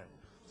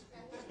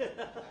again.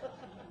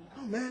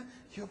 Oh man,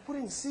 you're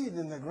putting seed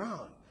in the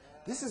ground.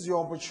 This is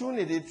your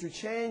opportunity to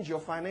change your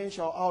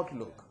financial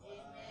outlook.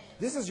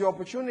 This is your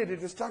opportunity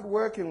to start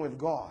working with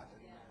God.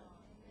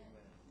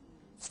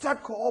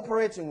 Start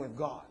cooperating with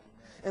God.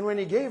 And when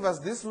he gave us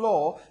this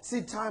law,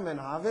 seed time and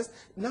harvest,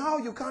 now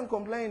you can't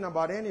complain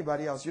about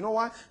anybody else. You know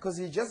why? Because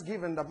he's just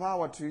given the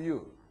power to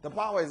you. The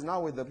power is now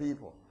with the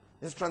people.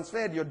 He's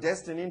transferred your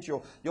destiny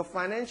into your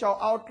financial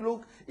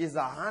outlook is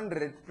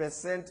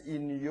 100%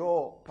 in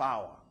your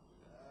power.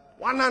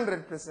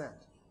 100%.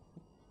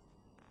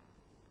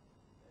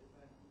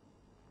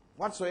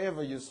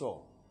 Whatsoever you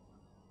sow,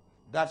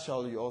 that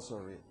shall you also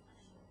reap.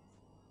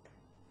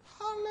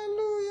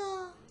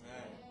 Hallelujah.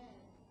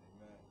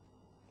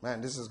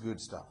 Man, this is good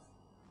stuff.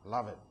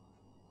 Love it.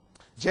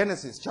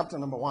 Genesis chapter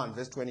number 1,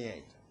 verse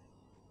 28.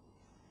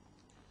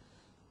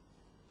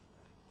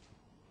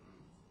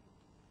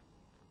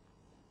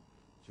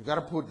 You got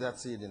to put that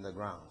seed in the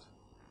ground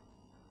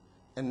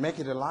and make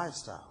it a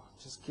lifestyle.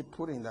 Just keep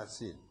putting that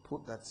seed.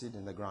 Put that seed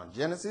in the ground.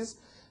 Genesis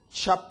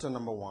chapter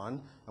number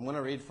 1. I'm going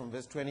to read from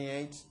verse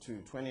 28 to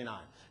 29.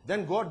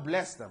 Then God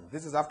blessed them.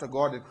 This is after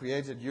God had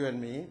created you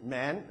and me,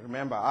 man.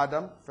 Remember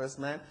Adam, first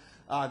man.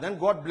 Then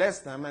God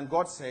blessed them, and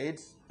God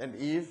said, and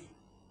Eve,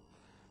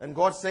 and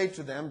God said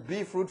to them,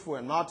 be fruitful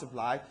and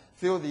multiply,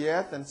 fill the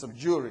earth and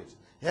subdue it.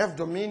 Have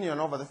dominion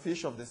over the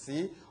fish of the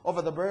sea,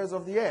 over the birds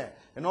of the air,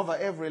 and over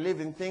every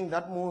living thing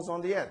that moves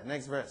on the earth.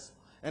 Next verse.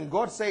 And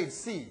God said,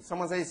 see.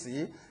 Someone say,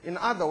 see. In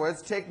other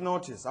words, take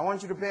notice. I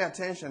want you to pay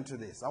attention to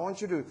this. I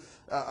want you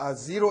to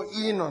zero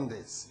in on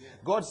this. Yeah.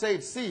 God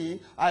said,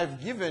 see,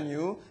 I've given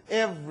you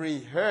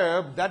every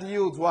herb that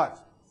yields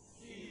what?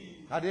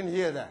 Seed. I didn't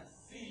hear that.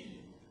 Seed.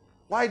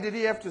 Why did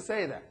he have to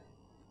say that?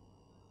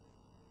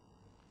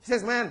 He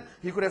says, man,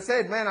 he could have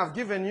said, man, I've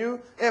given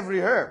you every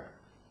herb.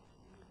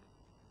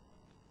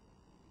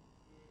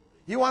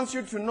 He wants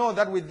you to know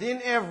that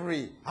within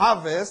every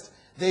harvest,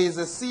 there is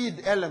a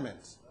seed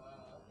element.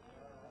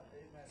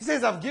 He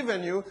says, I've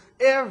given you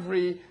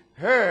every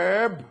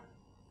herb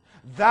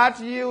that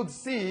yields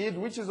seed,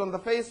 which is on the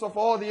face of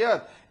all the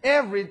earth.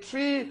 Every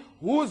tree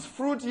whose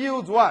fruit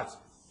yields what?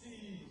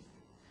 Seed.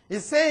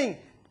 He's saying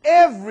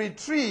every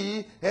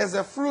tree has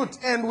a fruit,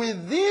 and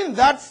within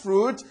that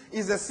fruit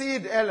is a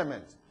seed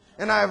element.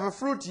 And I have a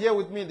fruit here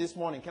with me this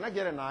morning. Can I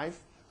get a knife?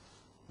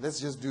 Let's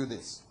just do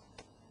this.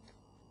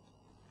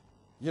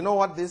 You know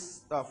what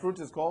this fruit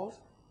is called?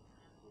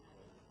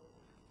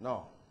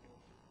 No.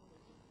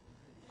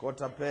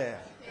 Kota pear.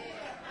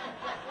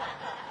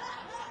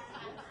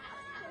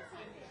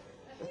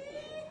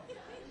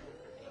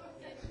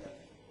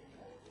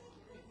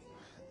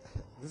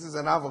 This is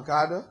an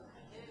avocado.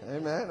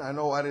 Amen. I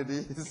know what it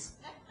is.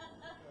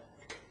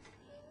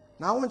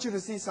 Now I want you to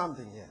see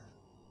something here.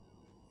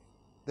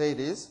 There it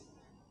is.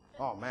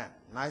 Oh man,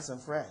 nice and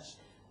fresh.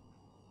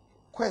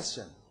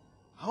 Question.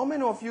 How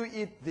many of you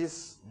eat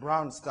this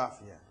brown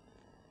stuff here?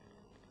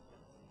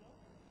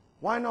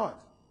 Why not?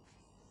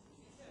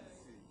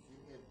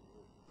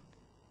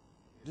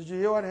 Did you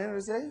hear what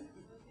Henry said?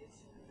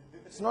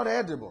 It's not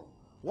edible.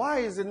 Why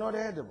is it not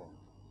edible?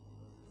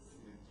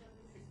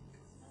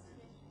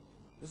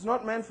 It's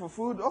not meant for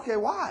food. Okay,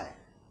 why?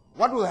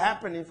 What will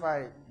happen if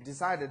I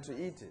decided to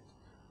eat it?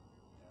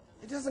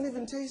 It doesn't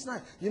even taste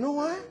nice. You know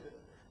why?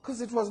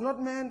 Because it was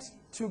not meant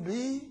to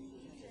be.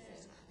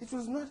 It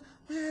was not,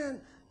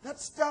 man. That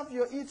stuff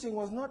you're eating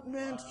was not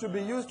meant to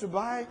be used to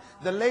buy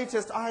the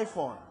latest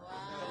iPhone.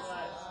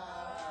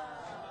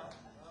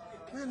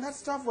 Man, that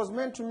stuff was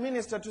meant to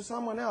minister to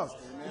someone else.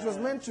 It was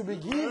meant to be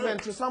given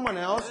to someone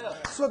else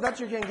so that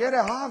you can get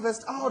a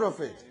harvest out of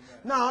it.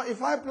 Now,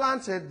 if I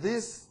planted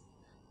this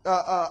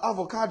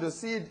avocado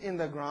seed in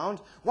the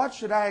ground, what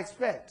should I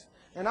expect?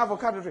 An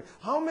avocado tree.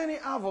 How many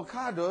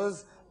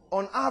avocados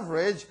on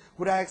average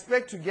would I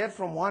expect to get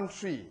from one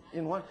tree?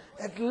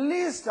 At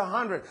least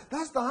 100.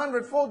 That's the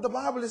 100-fold the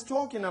Bible is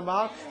talking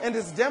about, and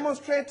it's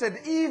demonstrated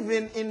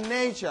even in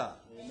nature.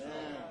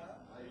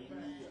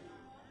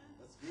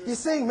 He's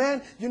saying,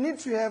 man, you need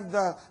to have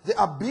the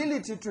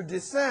ability to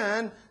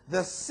discern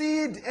the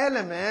seed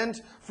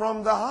element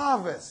from the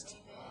harvest.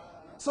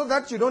 So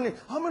that you don't need.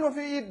 How many of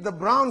you eat the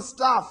brown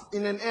stuff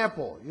in an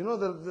apple? You know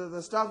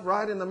the stuff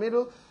right in the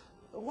middle?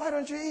 Why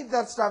don't you eat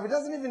that stuff? It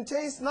doesn't even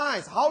taste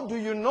nice. How do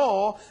you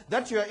know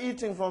that you are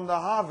eating from the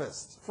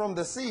harvest, from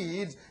the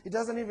seed? It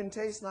doesn't even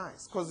taste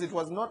nice because it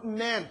was not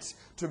meant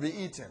to be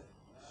eaten.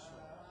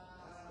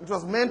 It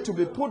was meant to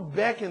be put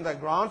back in the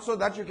ground so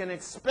that you can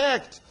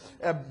expect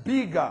a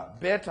bigger,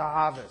 better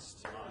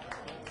harvest.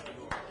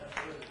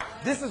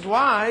 This is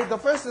why the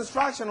first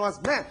instruction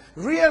was, man,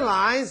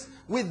 realize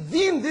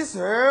within this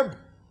herb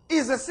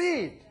is a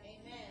seed.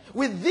 Amen.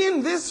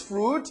 Within this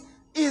fruit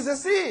is a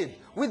seed.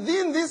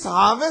 Within this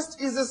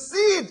harvest is a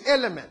seed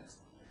element.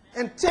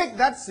 And take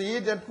that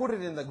seed and put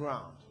it in the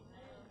ground.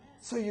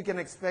 So you can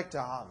expect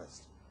a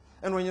harvest.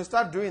 And when you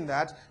start doing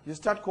that, you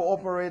start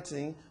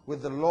cooperating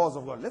with the laws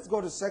of God. Let's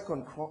go to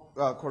 2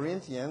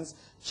 Corinthians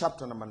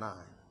chapter number 9.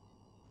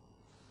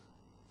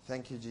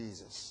 Thank you,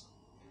 Jesus.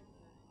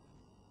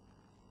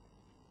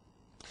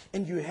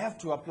 And you have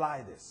to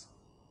apply this.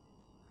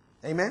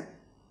 Amen?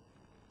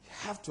 You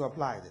have to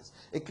apply this.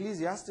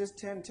 Ecclesiastes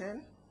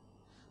 10:10.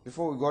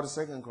 Before we go to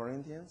 2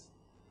 Corinthians.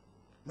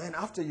 Man,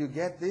 after you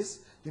get this,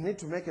 you need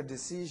to make a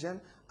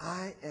decision.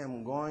 I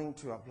am going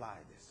to apply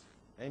this.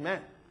 Amen.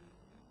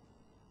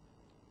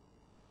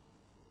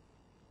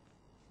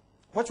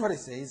 Watch what it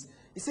says.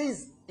 It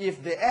says,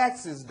 if the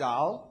axe is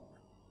dull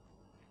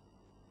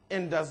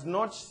and does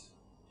not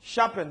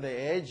sharpen the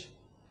edge,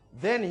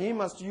 then he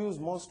must use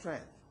more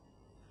strength.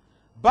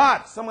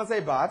 But, someone say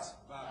but.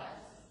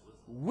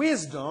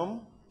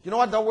 Wisdom, you know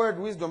what the word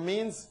wisdom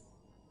means?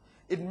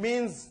 It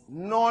means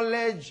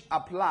knowledge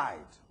applied.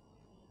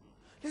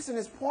 Listen,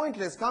 it's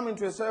pointless coming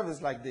to a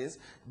service like this,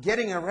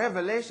 getting a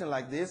revelation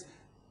like this,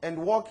 and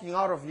walking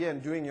out of here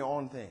and doing your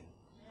own thing.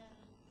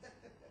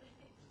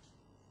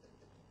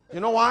 You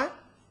know why?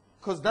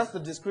 Because that's the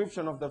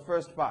description of the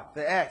first part.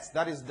 The axe,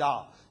 that is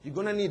dull. You're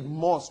going to need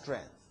more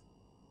strength.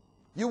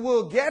 You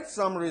will get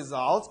some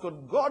results because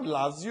God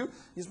loves you.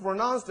 He's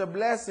pronounced a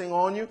blessing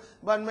on you.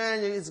 But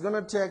man, it's going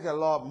to take a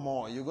lot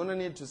more. You're going to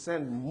need to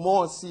send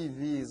more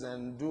CVs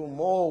and do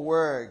more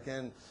work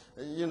and,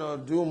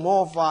 do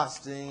more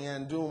fasting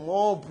and do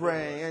more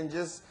praying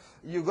and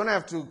you're going to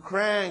have to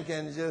crank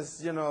and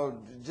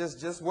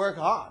just work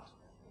hard.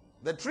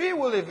 The tree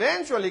will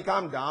eventually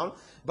come down,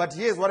 but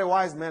here's what a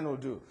wise man will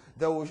do.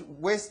 They will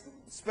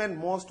spend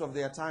most of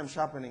their time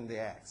sharpening the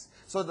axe,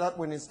 so that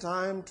when it's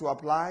time to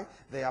apply,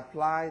 they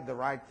apply the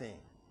right thing.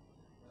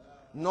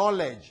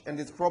 Knowledge and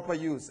its proper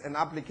use and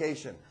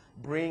application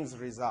brings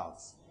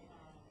results.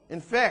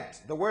 In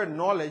fact, the word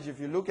knowledge, if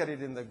you look at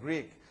it in the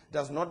Greek,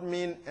 does not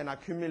mean an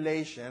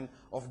accumulation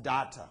of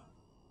data.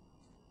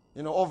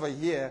 Over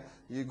here,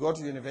 you go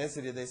to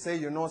university, they say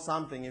you know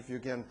something if you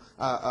can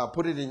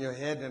put it in your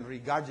head and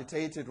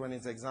regurgitate it when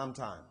it's exam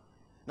time.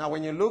 Now,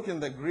 when you look in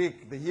the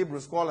Greek, the Hebrew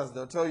scholars,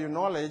 they'll tell you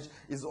knowledge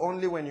is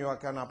only when you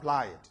can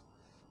apply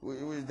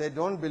it. They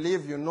don't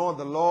believe you know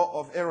the law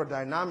of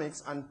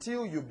aerodynamics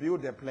until you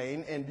build a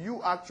plane and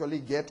you actually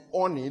get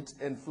on it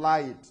and fly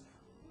it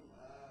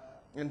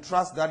and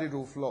trust that it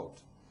will float.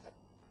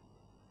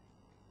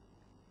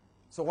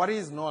 So what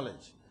is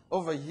knowledge?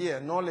 Over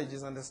here, knowledge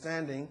is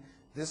understanding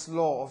this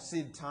law of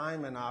seed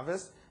time and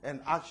harvest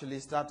and actually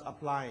start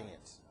applying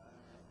it.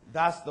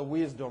 That's the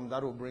wisdom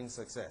that will bring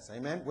success.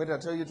 Amen? Where did I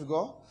tell you to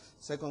go?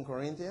 2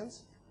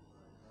 Corinthians,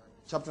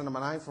 chapter number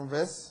 9 from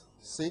verse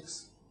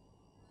 6.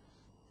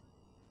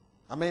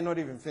 I may not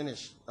even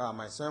finish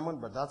my sermon,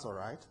 but that's all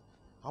right.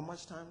 How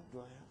much time do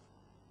I have?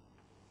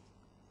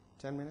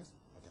 10 minutes?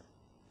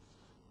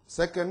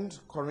 Okay. 2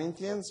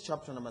 Corinthians,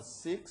 chapter number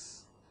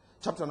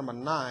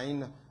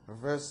 9,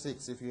 verse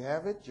 6. If you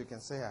have it, you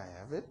can say, I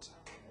have it.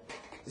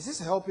 Is this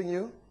helping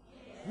you?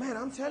 Man,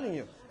 I'm telling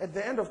you, at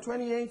the end of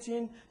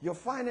 2018, your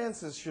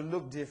finances should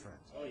look different.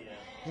 Oh, yeah.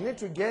 You need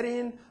to get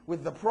in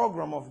with the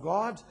program of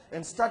God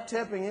and start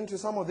tapping into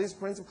some of these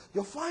principles.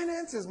 Your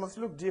finances must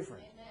look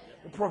different.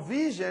 The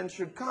provision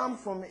should come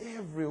from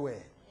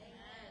everywhere.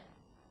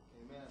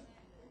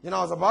 Amen.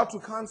 I was about to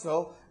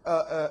cancel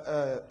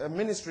a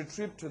ministry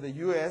trip to the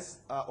U.S.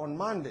 On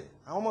Monday.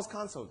 I almost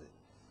canceled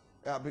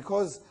it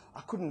because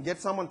I couldn't get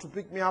someone to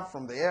pick me up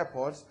from the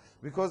airport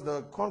because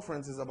the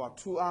conference is about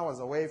 2 hours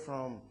away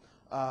from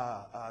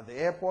the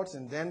airport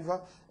in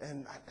Denver,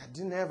 and I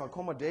didn't have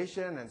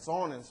accommodation and so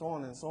on and so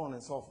on and so on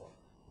and so forth.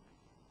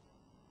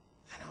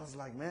 And I was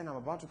like, man, I'm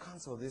about to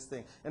cancel this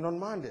thing. And on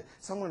Monday,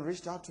 someone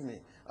reached out to me.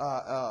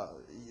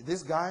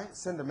 This guy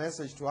sent a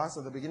message to us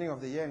at the beginning of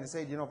the year, and he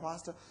said,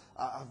 Pastor,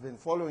 I've been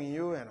following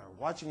you and I'm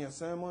watching your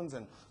sermons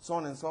and so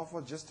on and so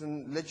forth, just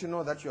to let you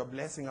know that you're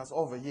blessing us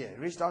over here.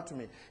 He reached out to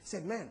me. He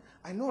said, man,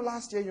 I know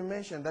last year you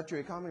mentioned that you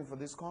were coming for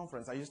this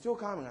conference. Are you still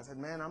coming? I said,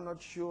 man, I'm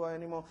not sure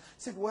anymore.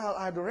 He said, well,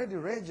 I'd already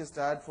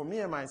registered for me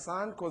and my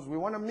son because we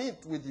want to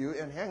meet with you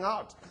and hang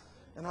out.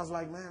 And I was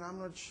like, man, I'm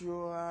not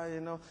sure,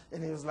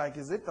 And he was like,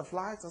 is it the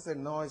flights? I said,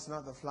 no, it's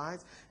not the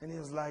flights. And he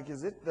was like,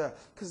 is it the...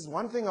 Because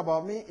one thing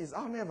about me is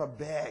I'll never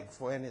beg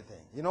for anything.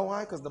 You know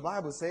why? Because the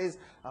Bible says,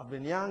 I've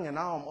been young and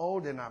now I'm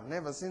old and I've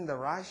never seen the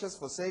righteous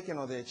forsaken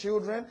or their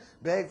children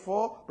beg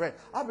for bread.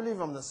 I believe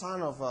I'm the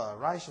son of a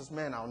righteous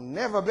man. I'll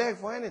never beg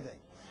for anything.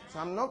 So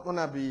I'm not going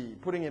to be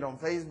putting it on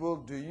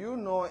Facebook. Do you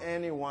know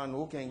anyone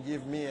who can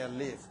give me a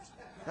lift?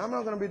 I'm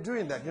not going to be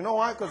doing that. You know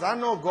why? Because I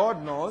know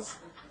God knows.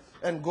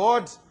 And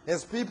God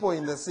has people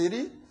in the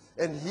city,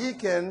 and He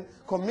can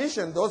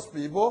commission those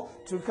people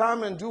to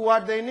come and do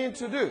what they need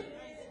to do.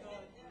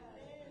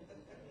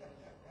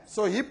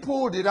 So He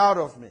pulled it out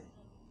of me.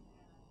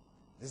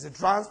 He said,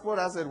 transport?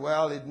 I said,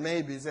 well, it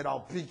may be. He said, I'll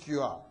pick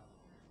you up.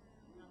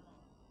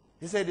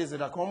 He said, is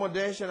it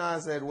accommodation? I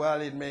said,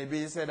 well, it may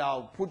be. He said,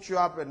 I'll put you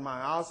up at my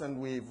house,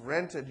 and we've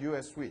rented you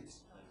a suite.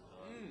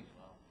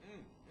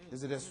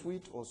 Is it a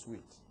sweet or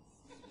sweet?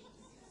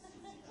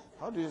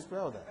 How do you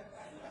spell that?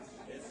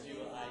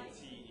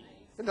 S-U-I-T-E.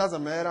 It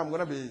doesn't matter. I'm going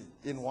to be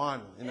in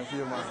one in a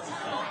few months.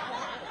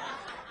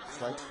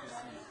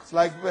 It's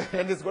like,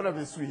 and it's going to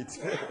be sweet. It's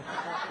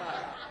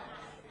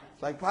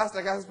like,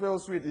 Pastor can't spell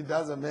sweet. It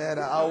doesn't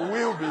matter. I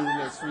will be in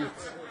a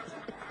sweet.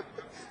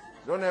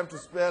 Don't have to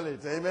spell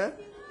it. Amen?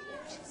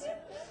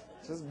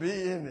 Just be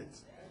in it.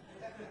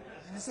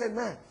 And he said,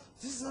 man,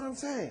 this is what I'm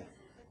saying.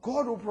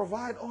 God will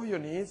provide all your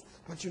needs,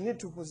 but you need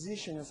to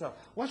position yourself.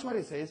 Watch what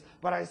he says.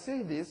 But I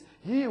say this,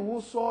 he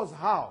who sows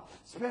how?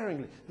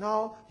 Sparingly.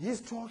 Now, he's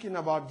talking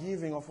about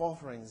giving of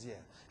offerings here.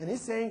 And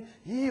he's saying,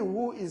 he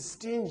who is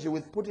stingy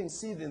with putting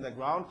seed in the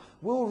ground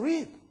will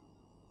reap.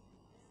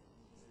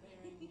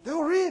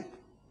 They'll reap.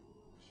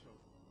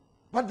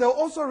 But they'll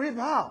also reap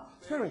how?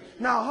 Sparingly.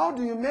 Now, how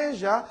do you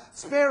measure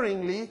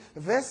sparingly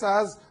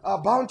versus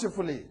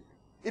bountifully?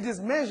 It is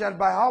measured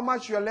by how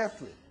much you're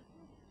left with.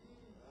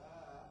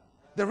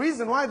 The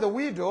reason why the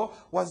widow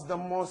was the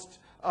most,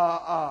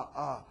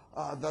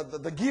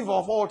 the giver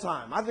of all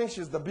time. I think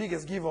she's the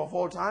biggest giver of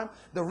all time.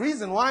 The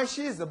reason why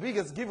she is the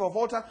biggest giver of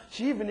all time,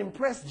 she even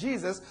impressed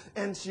Jesus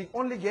and she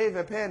only gave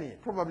a penny,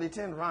 probably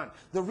 10 rand.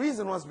 The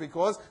reason was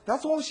because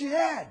that's all she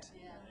had.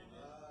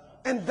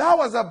 And that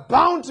was a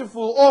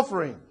bountiful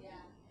offering.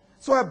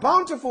 So a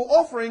bountiful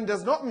offering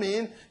does not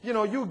mean,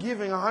 you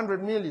giving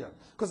 100 million.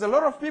 Because a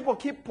lot of people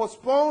keep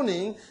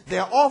postponing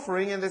their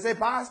offering and they say,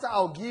 Pastor,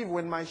 I'll give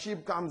when my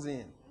sheep comes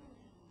in.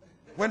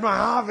 When my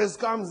harvest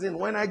comes in.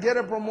 When I get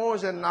a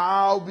promotion,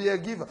 I'll be a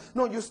giver.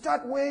 No, you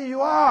start where you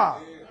are.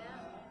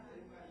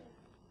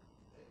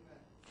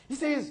 He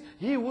says,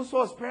 he who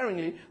sows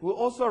sparingly will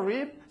also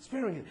reap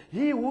sparingly.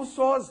 He who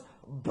sows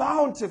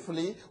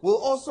bountifully will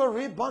also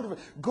reap bountifully.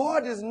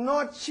 God is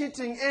not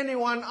cheating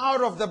anyone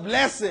out of the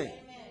blessing.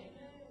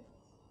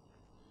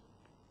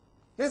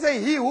 They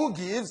say, he who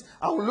gives,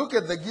 I will look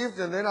at the gift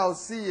and then I'll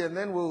see and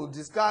then we'll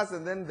discuss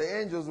and then the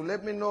angels will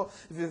let me know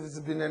if it's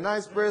been a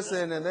nice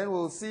person and then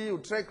we'll see, we'll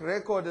track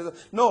record.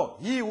 No,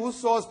 he who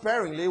sows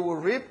sparingly will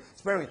reap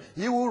sparingly.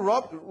 He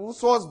who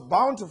sows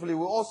bountifully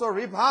will also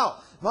reap how?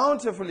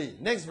 Bountifully.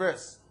 Next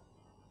verse.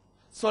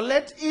 So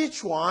let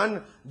each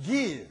one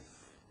give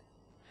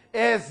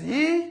as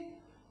he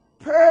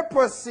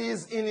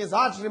purposes in his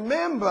heart.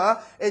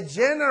 Remember, a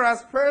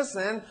generous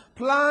person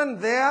plan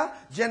their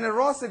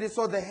generosity,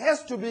 so there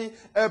has to be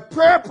a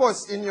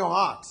purpose in your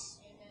heart.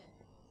 Amen.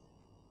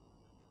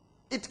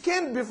 It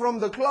can't be from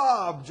the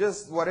club,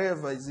 just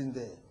whatever is in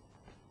there.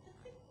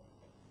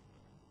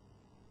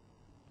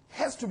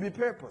 Has to be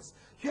purpose.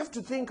 You have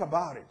to think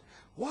about it.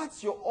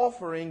 What's your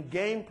offering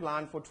game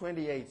plan for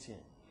 2018?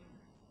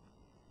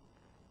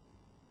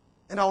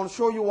 And I will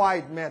show you why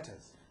it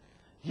matters.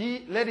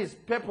 He let his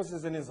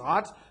purposes in his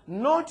heart,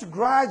 not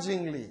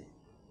grudgingly.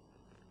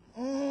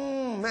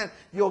 Man,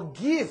 your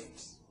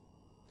gift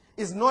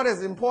is not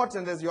as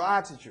important as your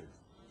attitude.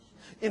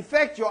 In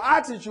fact, your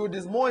attitude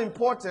is more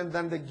important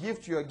than the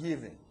gift you are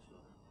giving.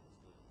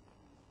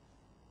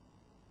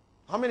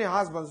 How many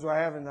husbands do I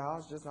have in the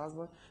house? Just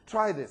husband?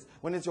 Try this.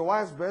 When it's your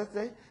wife's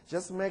birthday,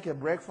 just make a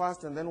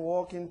breakfast and then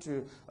walk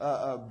into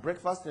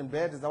breakfast in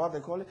bed. Is that what they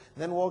call it?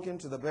 Then walk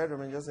into the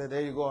bedroom and just say,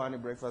 there you go, honey,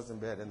 breakfast in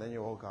bed. And then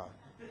you walk out.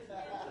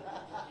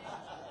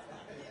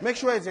 Make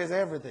sure it has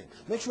everything.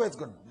 Make sure it's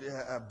got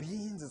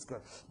beans, it's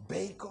got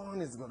bacon,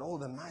 it's got all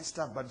the nice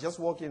stuff. But just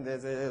walk in there,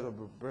 say, hey,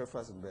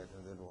 breakfast in bed,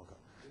 and then walk out.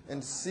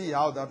 And see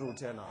how that will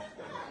turn out.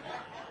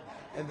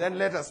 And then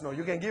let us know.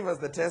 You can give us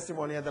the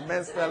testimony at the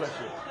men's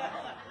fellowship.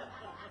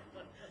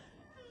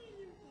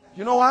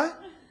 You know why?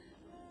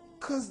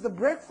 Because the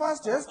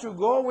breakfast has to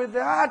go with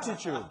the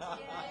attitude.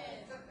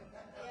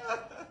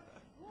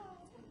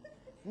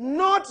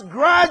 Not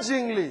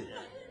grudgingly.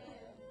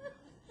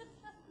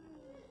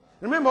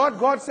 Remember what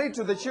God said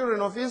to the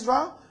children of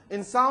Israel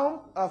in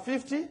Psalm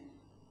 50?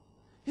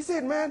 He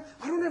said, man,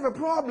 I don't have a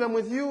problem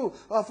with you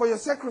for your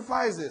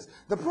sacrifices.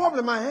 The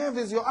problem I have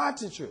is your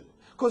attitude.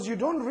 Because you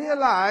don't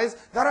realize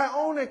that I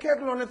own a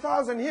cattle on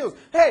 1,000 hills.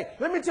 Hey,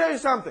 let me tell you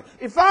something.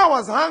 If I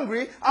was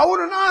hungry, I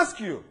wouldn't ask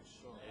you.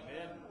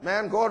 Amen.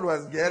 Man, God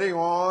was getting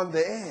on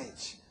the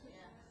edge.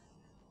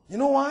 You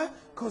know why?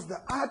 Because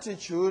the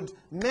attitude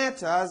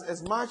matters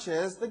as much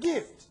as the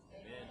gift.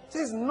 It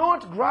says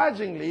not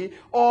grudgingly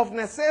or of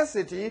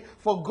necessity,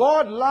 for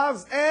God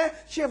loves a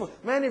cheerful.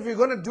 Man, if you're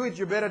going to do it,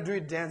 you better do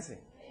it dancing.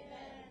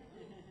 Amen.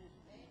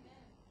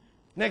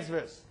 Next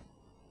verse.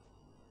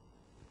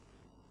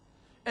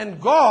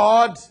 And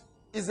God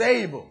is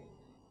able.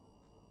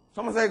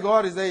 Someone say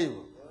God is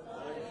able.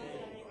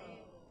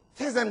 It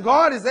says, and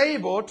God is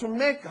able to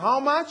make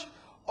how much?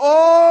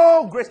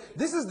 Oh, grace.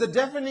 This is the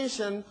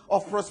definition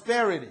of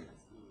prosperity.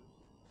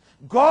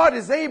 God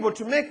is able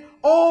to make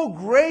all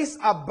grace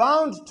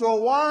abound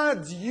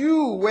towards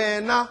you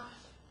when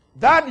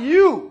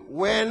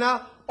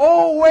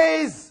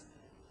always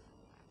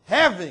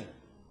having.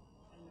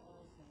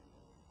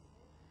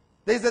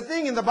 There's a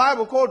thing in the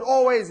Bible called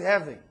always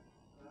having.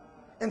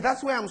 And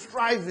that's where I'm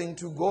striving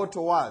to go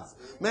towards.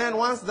 Man,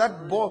 once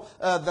that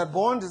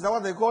bond, is that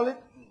what they call it?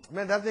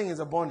 Man, that thing is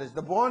a bondage.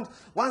 The bond,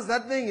 once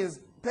that thing is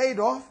paid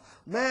off,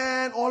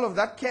 man, all of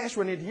that cash,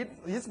 when it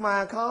hits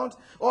my account,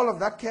 all of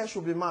that cash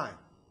will be mine.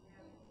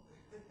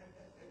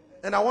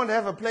 And I want to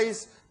have a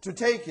place to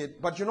take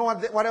it. But you know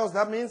what else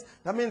that means?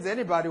 That means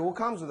anybody who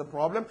comes with a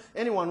problem,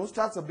 anyone who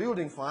starts a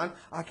building fund,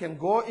 I can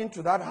go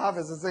into that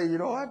harvest and say, you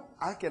know what?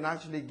 I can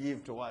actually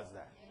give towards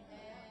that.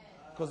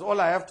 Because all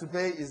I have to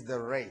pay is the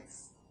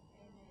rates.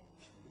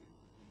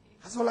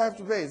 That's all I have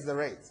to pay is the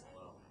rates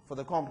for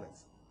the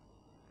complex.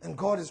 And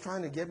God is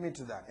trying to get me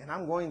to that. And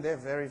I'm going there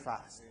very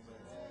fast.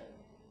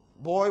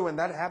 Boy, when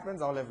that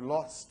happens, I'll have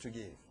lots to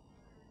give.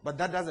 But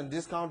that doesn't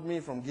discount me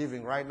from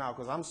giving right now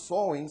because I'm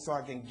sowing so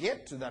I can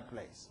get to that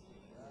place.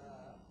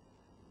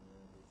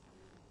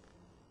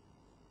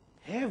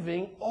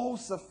 Having all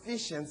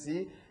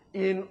sufficiency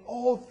in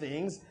all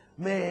things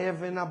may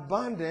have an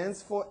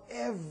abundance for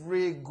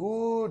every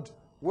good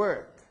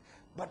work.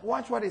 But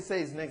watch what it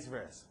says next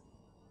verse.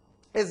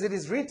 As it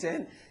is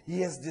written,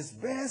 he has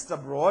dispersed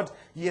abroad,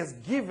 he has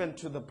given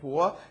to the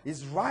poor,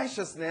 his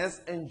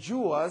righteousness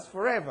endures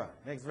forever.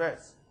 Next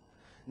verse.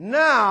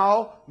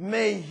 Now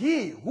may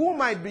he, who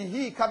might be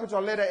he,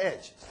 capital letter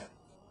H.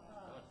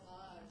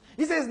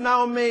 He says,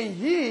 now may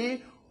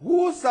he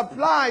who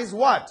supplies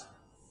what?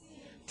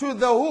 To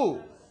the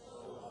who?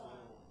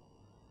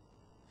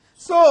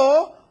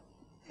 So,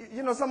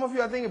 you know, some of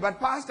you are thinking, but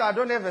Pastor, I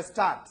don't have a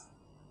start.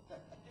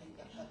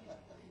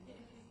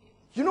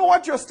 You know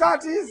what your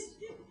start is?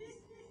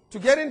 To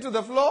get into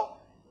the flow?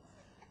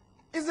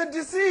 It's a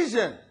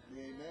decision.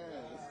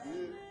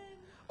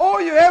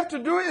 All you have to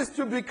do is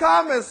to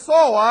become a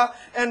sower,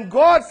 and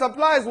God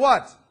supplies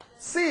what?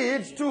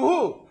 Seed to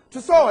who?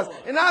 To sowers.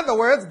 In other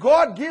words,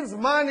 God gives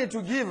money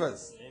to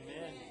givers.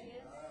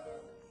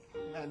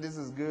 Man, this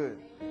is good.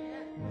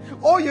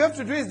 All you have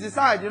to do is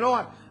decide, you know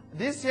what?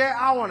 This year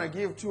I want to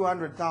give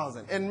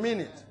 200,000 and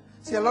mean it.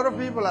 See, a lot of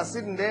people are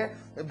sitting there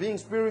being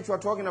spiritual,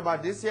 talking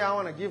about this year I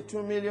want to give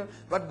 2 million.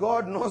 But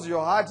God knows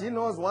your heart. He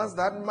knows once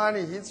that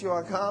money hits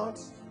your account,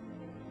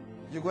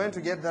 you're going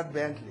to get that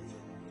Bentley.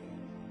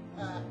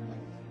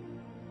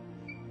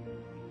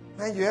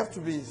 Man, you have to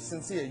be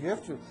sincere. You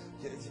have to,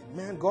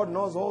 man, God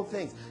knows all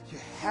things. You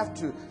have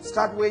to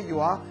start where you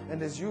are,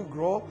 and as you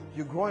grow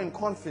in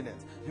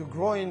confidence. You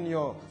grow in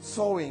your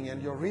sowing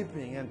and your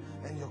reaping and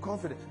your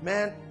confidence.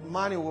 Man,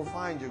 money will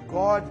find you.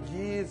 God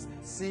gives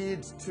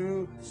seed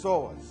to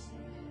sowers.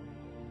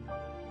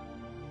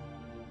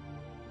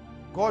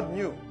 God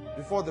knew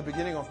before the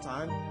beginning of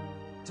time,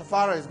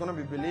 Tafara is going to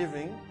be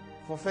believing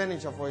for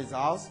furniture for his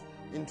house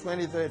in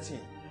 2013.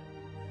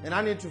 And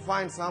I need to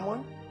find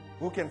someone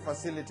who can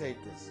facilitate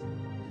this.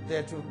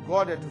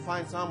 God had to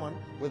find someone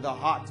with a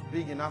heart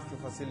big enough to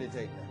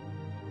facilitate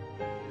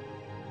that.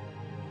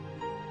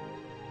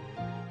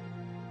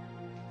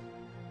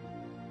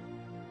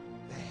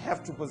 They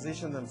have to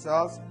position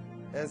themselves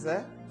as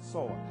a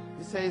sower.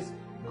 He says,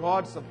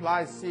 God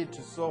supplies seed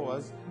to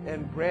sowers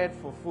and bread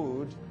for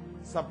food.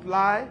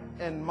 Supply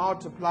and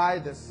multiply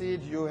the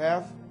seed you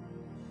have.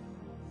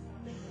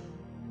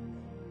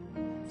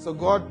 So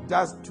God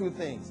does two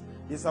things.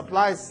 He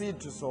supplies seed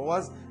to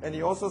sowers, and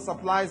he also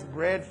supplies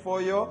bread for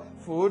your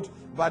food.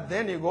 But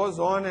then he goes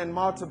on and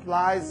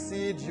multiplies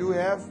seed you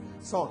have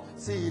sown.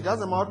 See, he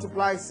doesn't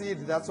multiply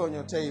seed that's on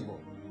your table.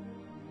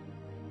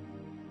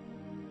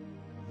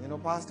 You know,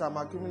 Pastor, I'm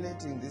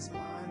accumulating this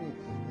money.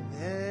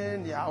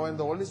 And then, when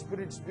the Holy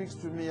Spirit speaks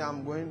to me,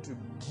 I'm going to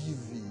give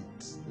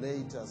it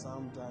later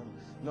sometime.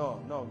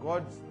 No,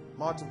 God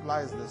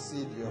multiplies the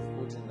seed you have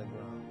put in the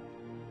ground.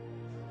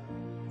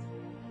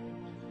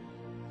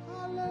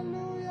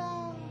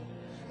 Hallelujah.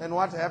 And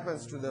what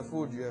happens to the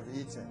food you have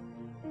eaten?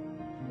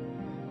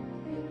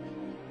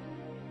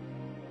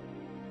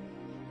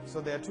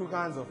 So there are two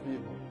kinds of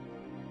people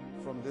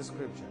from this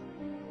scripture.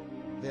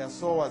 They are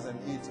sowers and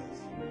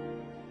eaters.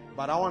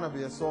 But I want to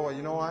be a sower.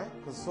 You know why?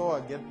 Because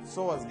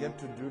sowers get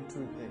to do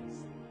two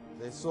things.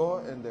 They sow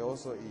and they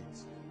also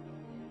eat.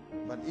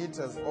 But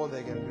eaters, all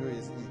they can do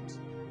is eat.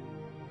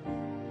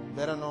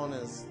 Better known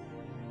as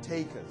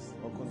takers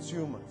or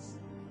consumers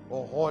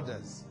or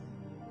hoarders.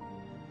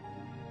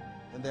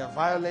 And they are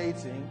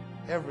violating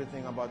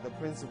everything about the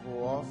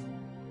principle of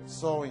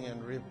sowing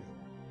and reaping.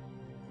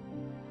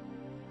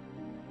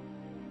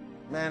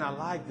 Man, I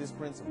like this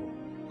principle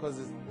because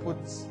it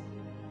puts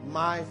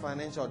my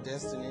financial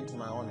destiny into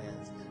my own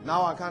hands.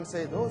 Now I can't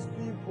say those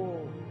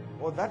people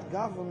or that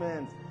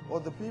government or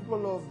the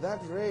people of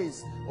that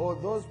race or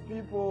those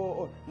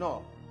people.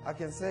 No, I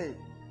can say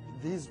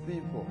these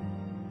people.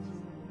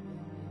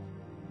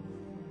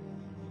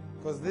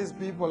 Because these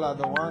people are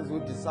the ones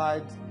who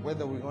decide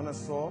whether we're going to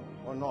sow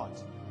or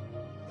not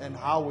and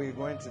how we're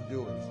going to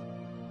do it.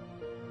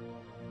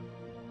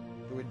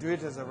 Do we do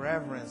it as a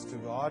reverence to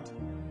God?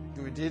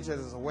 Do we do it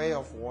as a way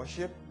of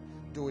worship?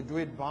 Do we do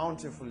it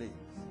bountifully?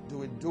 Do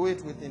we do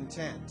it with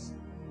intent?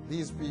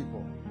 These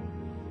people.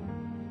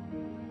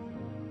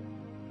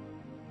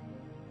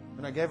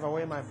 When I gave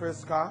away my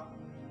first car,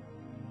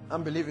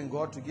 I'm believing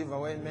God to give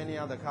away many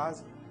other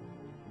cars.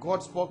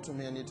 God spoke to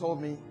me and he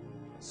told me,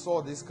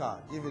 sow this car,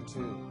 give it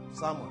to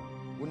someone.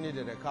 who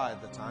needed a car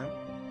at the time.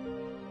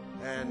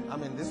 And I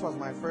mean, this was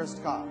my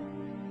first car.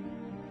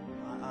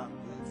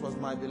 It was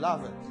my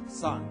beloved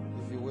son,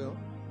 if you will.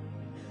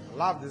 I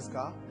loved this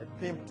car. I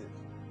pimped it,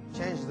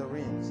 changed the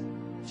rims,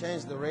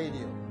 changed the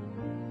radio,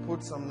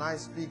 put some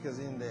nice speakers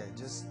in there.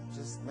 Just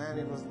man,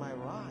 it was my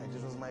ride.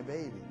 It was my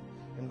baby.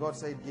 And God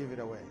said, give it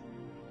away.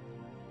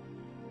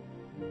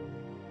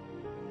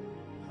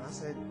 And I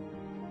said,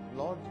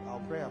 Lord,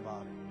 I'll pray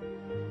about it.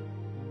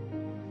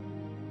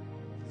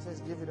 He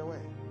says, give it away.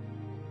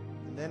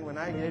 And then when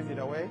I gave it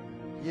away,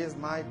 here's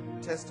my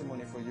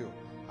testimony for you.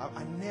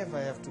 I never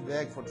have to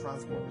beg for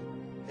transport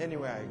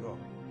anywhere I go.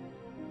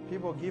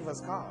 People give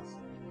us cars.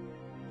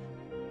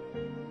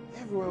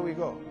 Everywhere we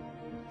go,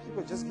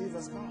 people just give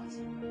us cars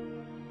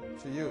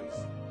to use.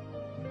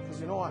 Because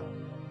you know what?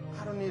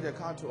 I don't need a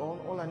car to own.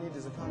 All I need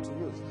is a car to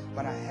use.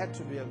 But I had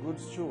to be a good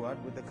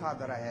steward with the car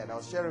that I had. I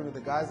was sharing with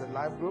the guys at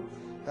Life Group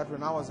that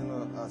when I was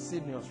in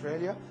Sydney,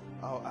 Australia,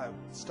 I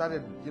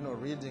started,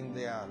 reading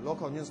their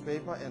local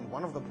newspaper, and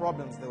one of the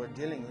problems they were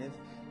dealing with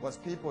was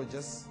people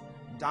just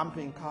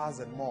dumping cars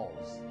at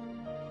malls.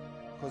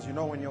 Because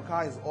when your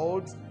car is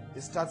old,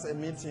 it starts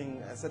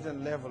emitting a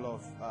certain level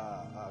of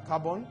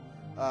carbon.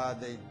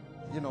 They,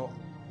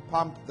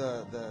 pump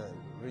the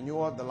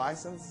renewal, the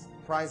license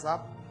price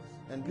up,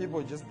 and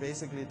people just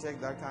basically take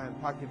that car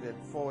and park it at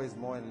 4 ways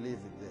more and leave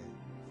it there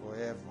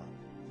forever.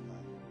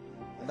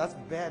 And that's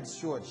bad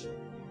stewardship.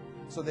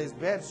 So there's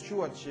bad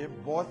stewardship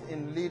both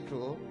in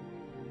little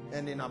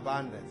and in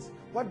abundance.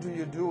 What do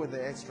you do with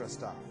the extra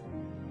stuff?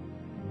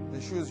 The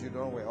shoes you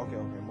don't wear. Okay,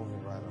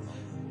 moving right along.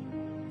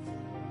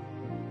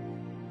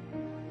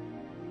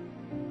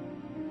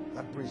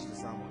 That preached to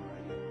someone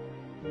right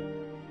there.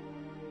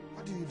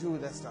 What do you do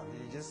with that stuff?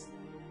 You just,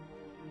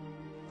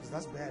 because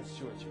that's bad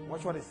stewardship.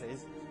 Watch what it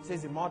says. It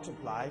says, you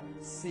multiply,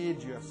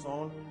 seed you have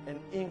sown, and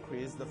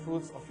increase the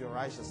fruits of your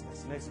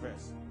righteousness. Next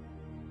verse.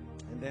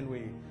 And then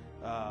we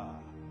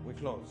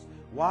close.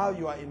 While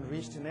you are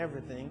enriched in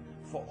everything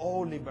for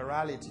all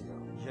liberality,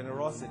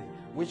 generosity,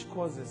 which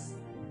causes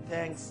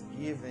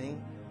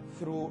thanksgiving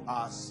through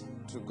us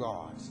to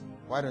God.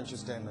 Why don't you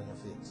stand on your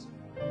feet?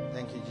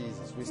 Thank you,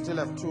 Jesus. We still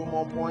have 2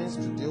 more points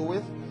to deal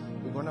with.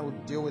 We're going to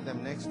deal with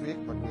them next week,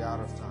 but we're out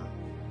of time.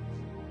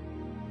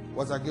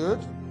 Was that good?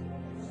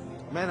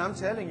 Man, I'm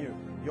telling you,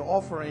 your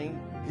offering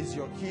is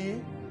your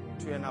key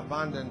to an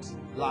abundant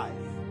life.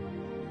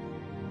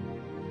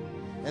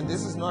 And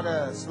this is not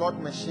a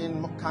slot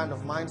machine kind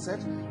of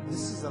mindset. This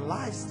is a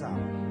lifestyle.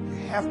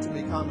 You have to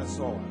become a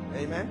soul.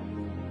 Amen?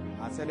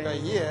 I said, a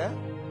year,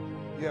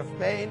 you have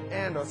pain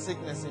and or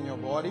sickness in your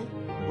body.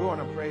 We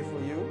want to pray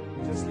for you.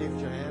 Just lift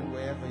your hand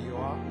wherever you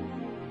are.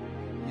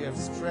 You have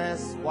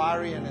stress,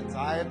 worry, and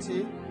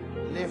anxiety.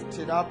 Lift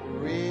it up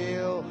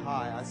real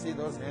high. I see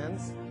those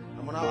hands.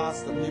 I'm going to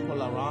ask the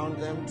people around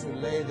them to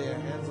lay their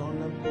hands on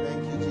them.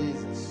 Thank you,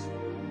 Jesus.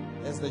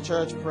 As the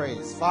church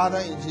prays. Father,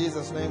 in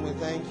Jesus' name, we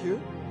thank you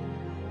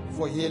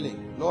for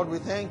healing. Lord, we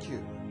thank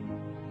you.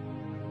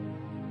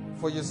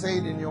 For you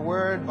said in your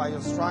word, by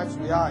your stripes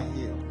we are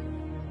healed.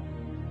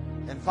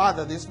 And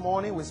Father, this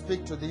morning we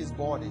speak to these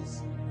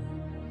bodies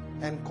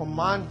and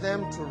command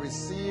them to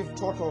receive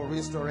total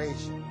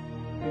restoration.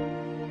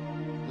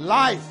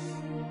 Life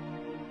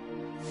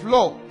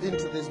flow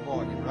into this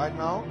body right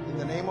now in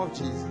the name of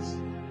Jesus.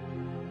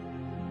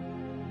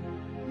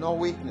 No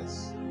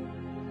weakness,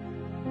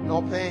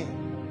 no pain,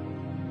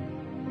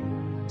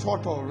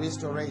 total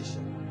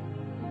restoration.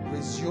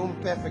 Resume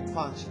perfect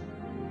function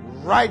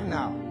right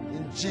now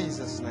in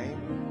Jesus' name.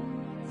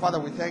 Father,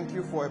 we thank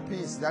you for a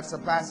peace that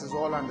surpasses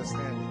all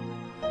understanding.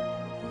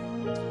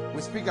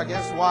 We speak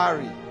against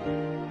worry.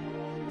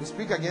 We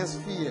speak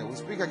against fear. We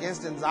speak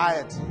against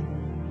anxiety.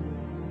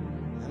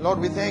 And Lord,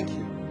 we thank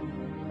you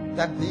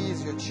that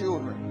these, your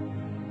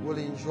children, will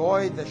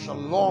enjoy the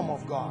shalom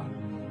of God,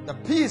 the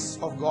peace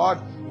of God,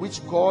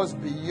 which goes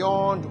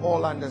beyond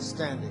all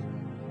understanding.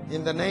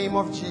 In the name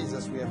of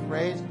Jesus, we have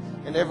prayed.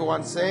 And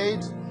everyone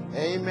said,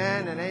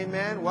 amen and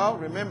amen. Well,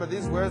 remember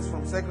these words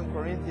from 2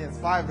 Corinthians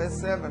 5 verse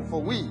 7.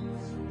 For we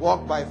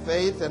walk by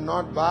faith and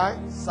not by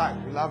sight.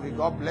 We love you.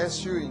 God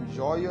bless you.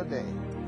 Enjoy your day.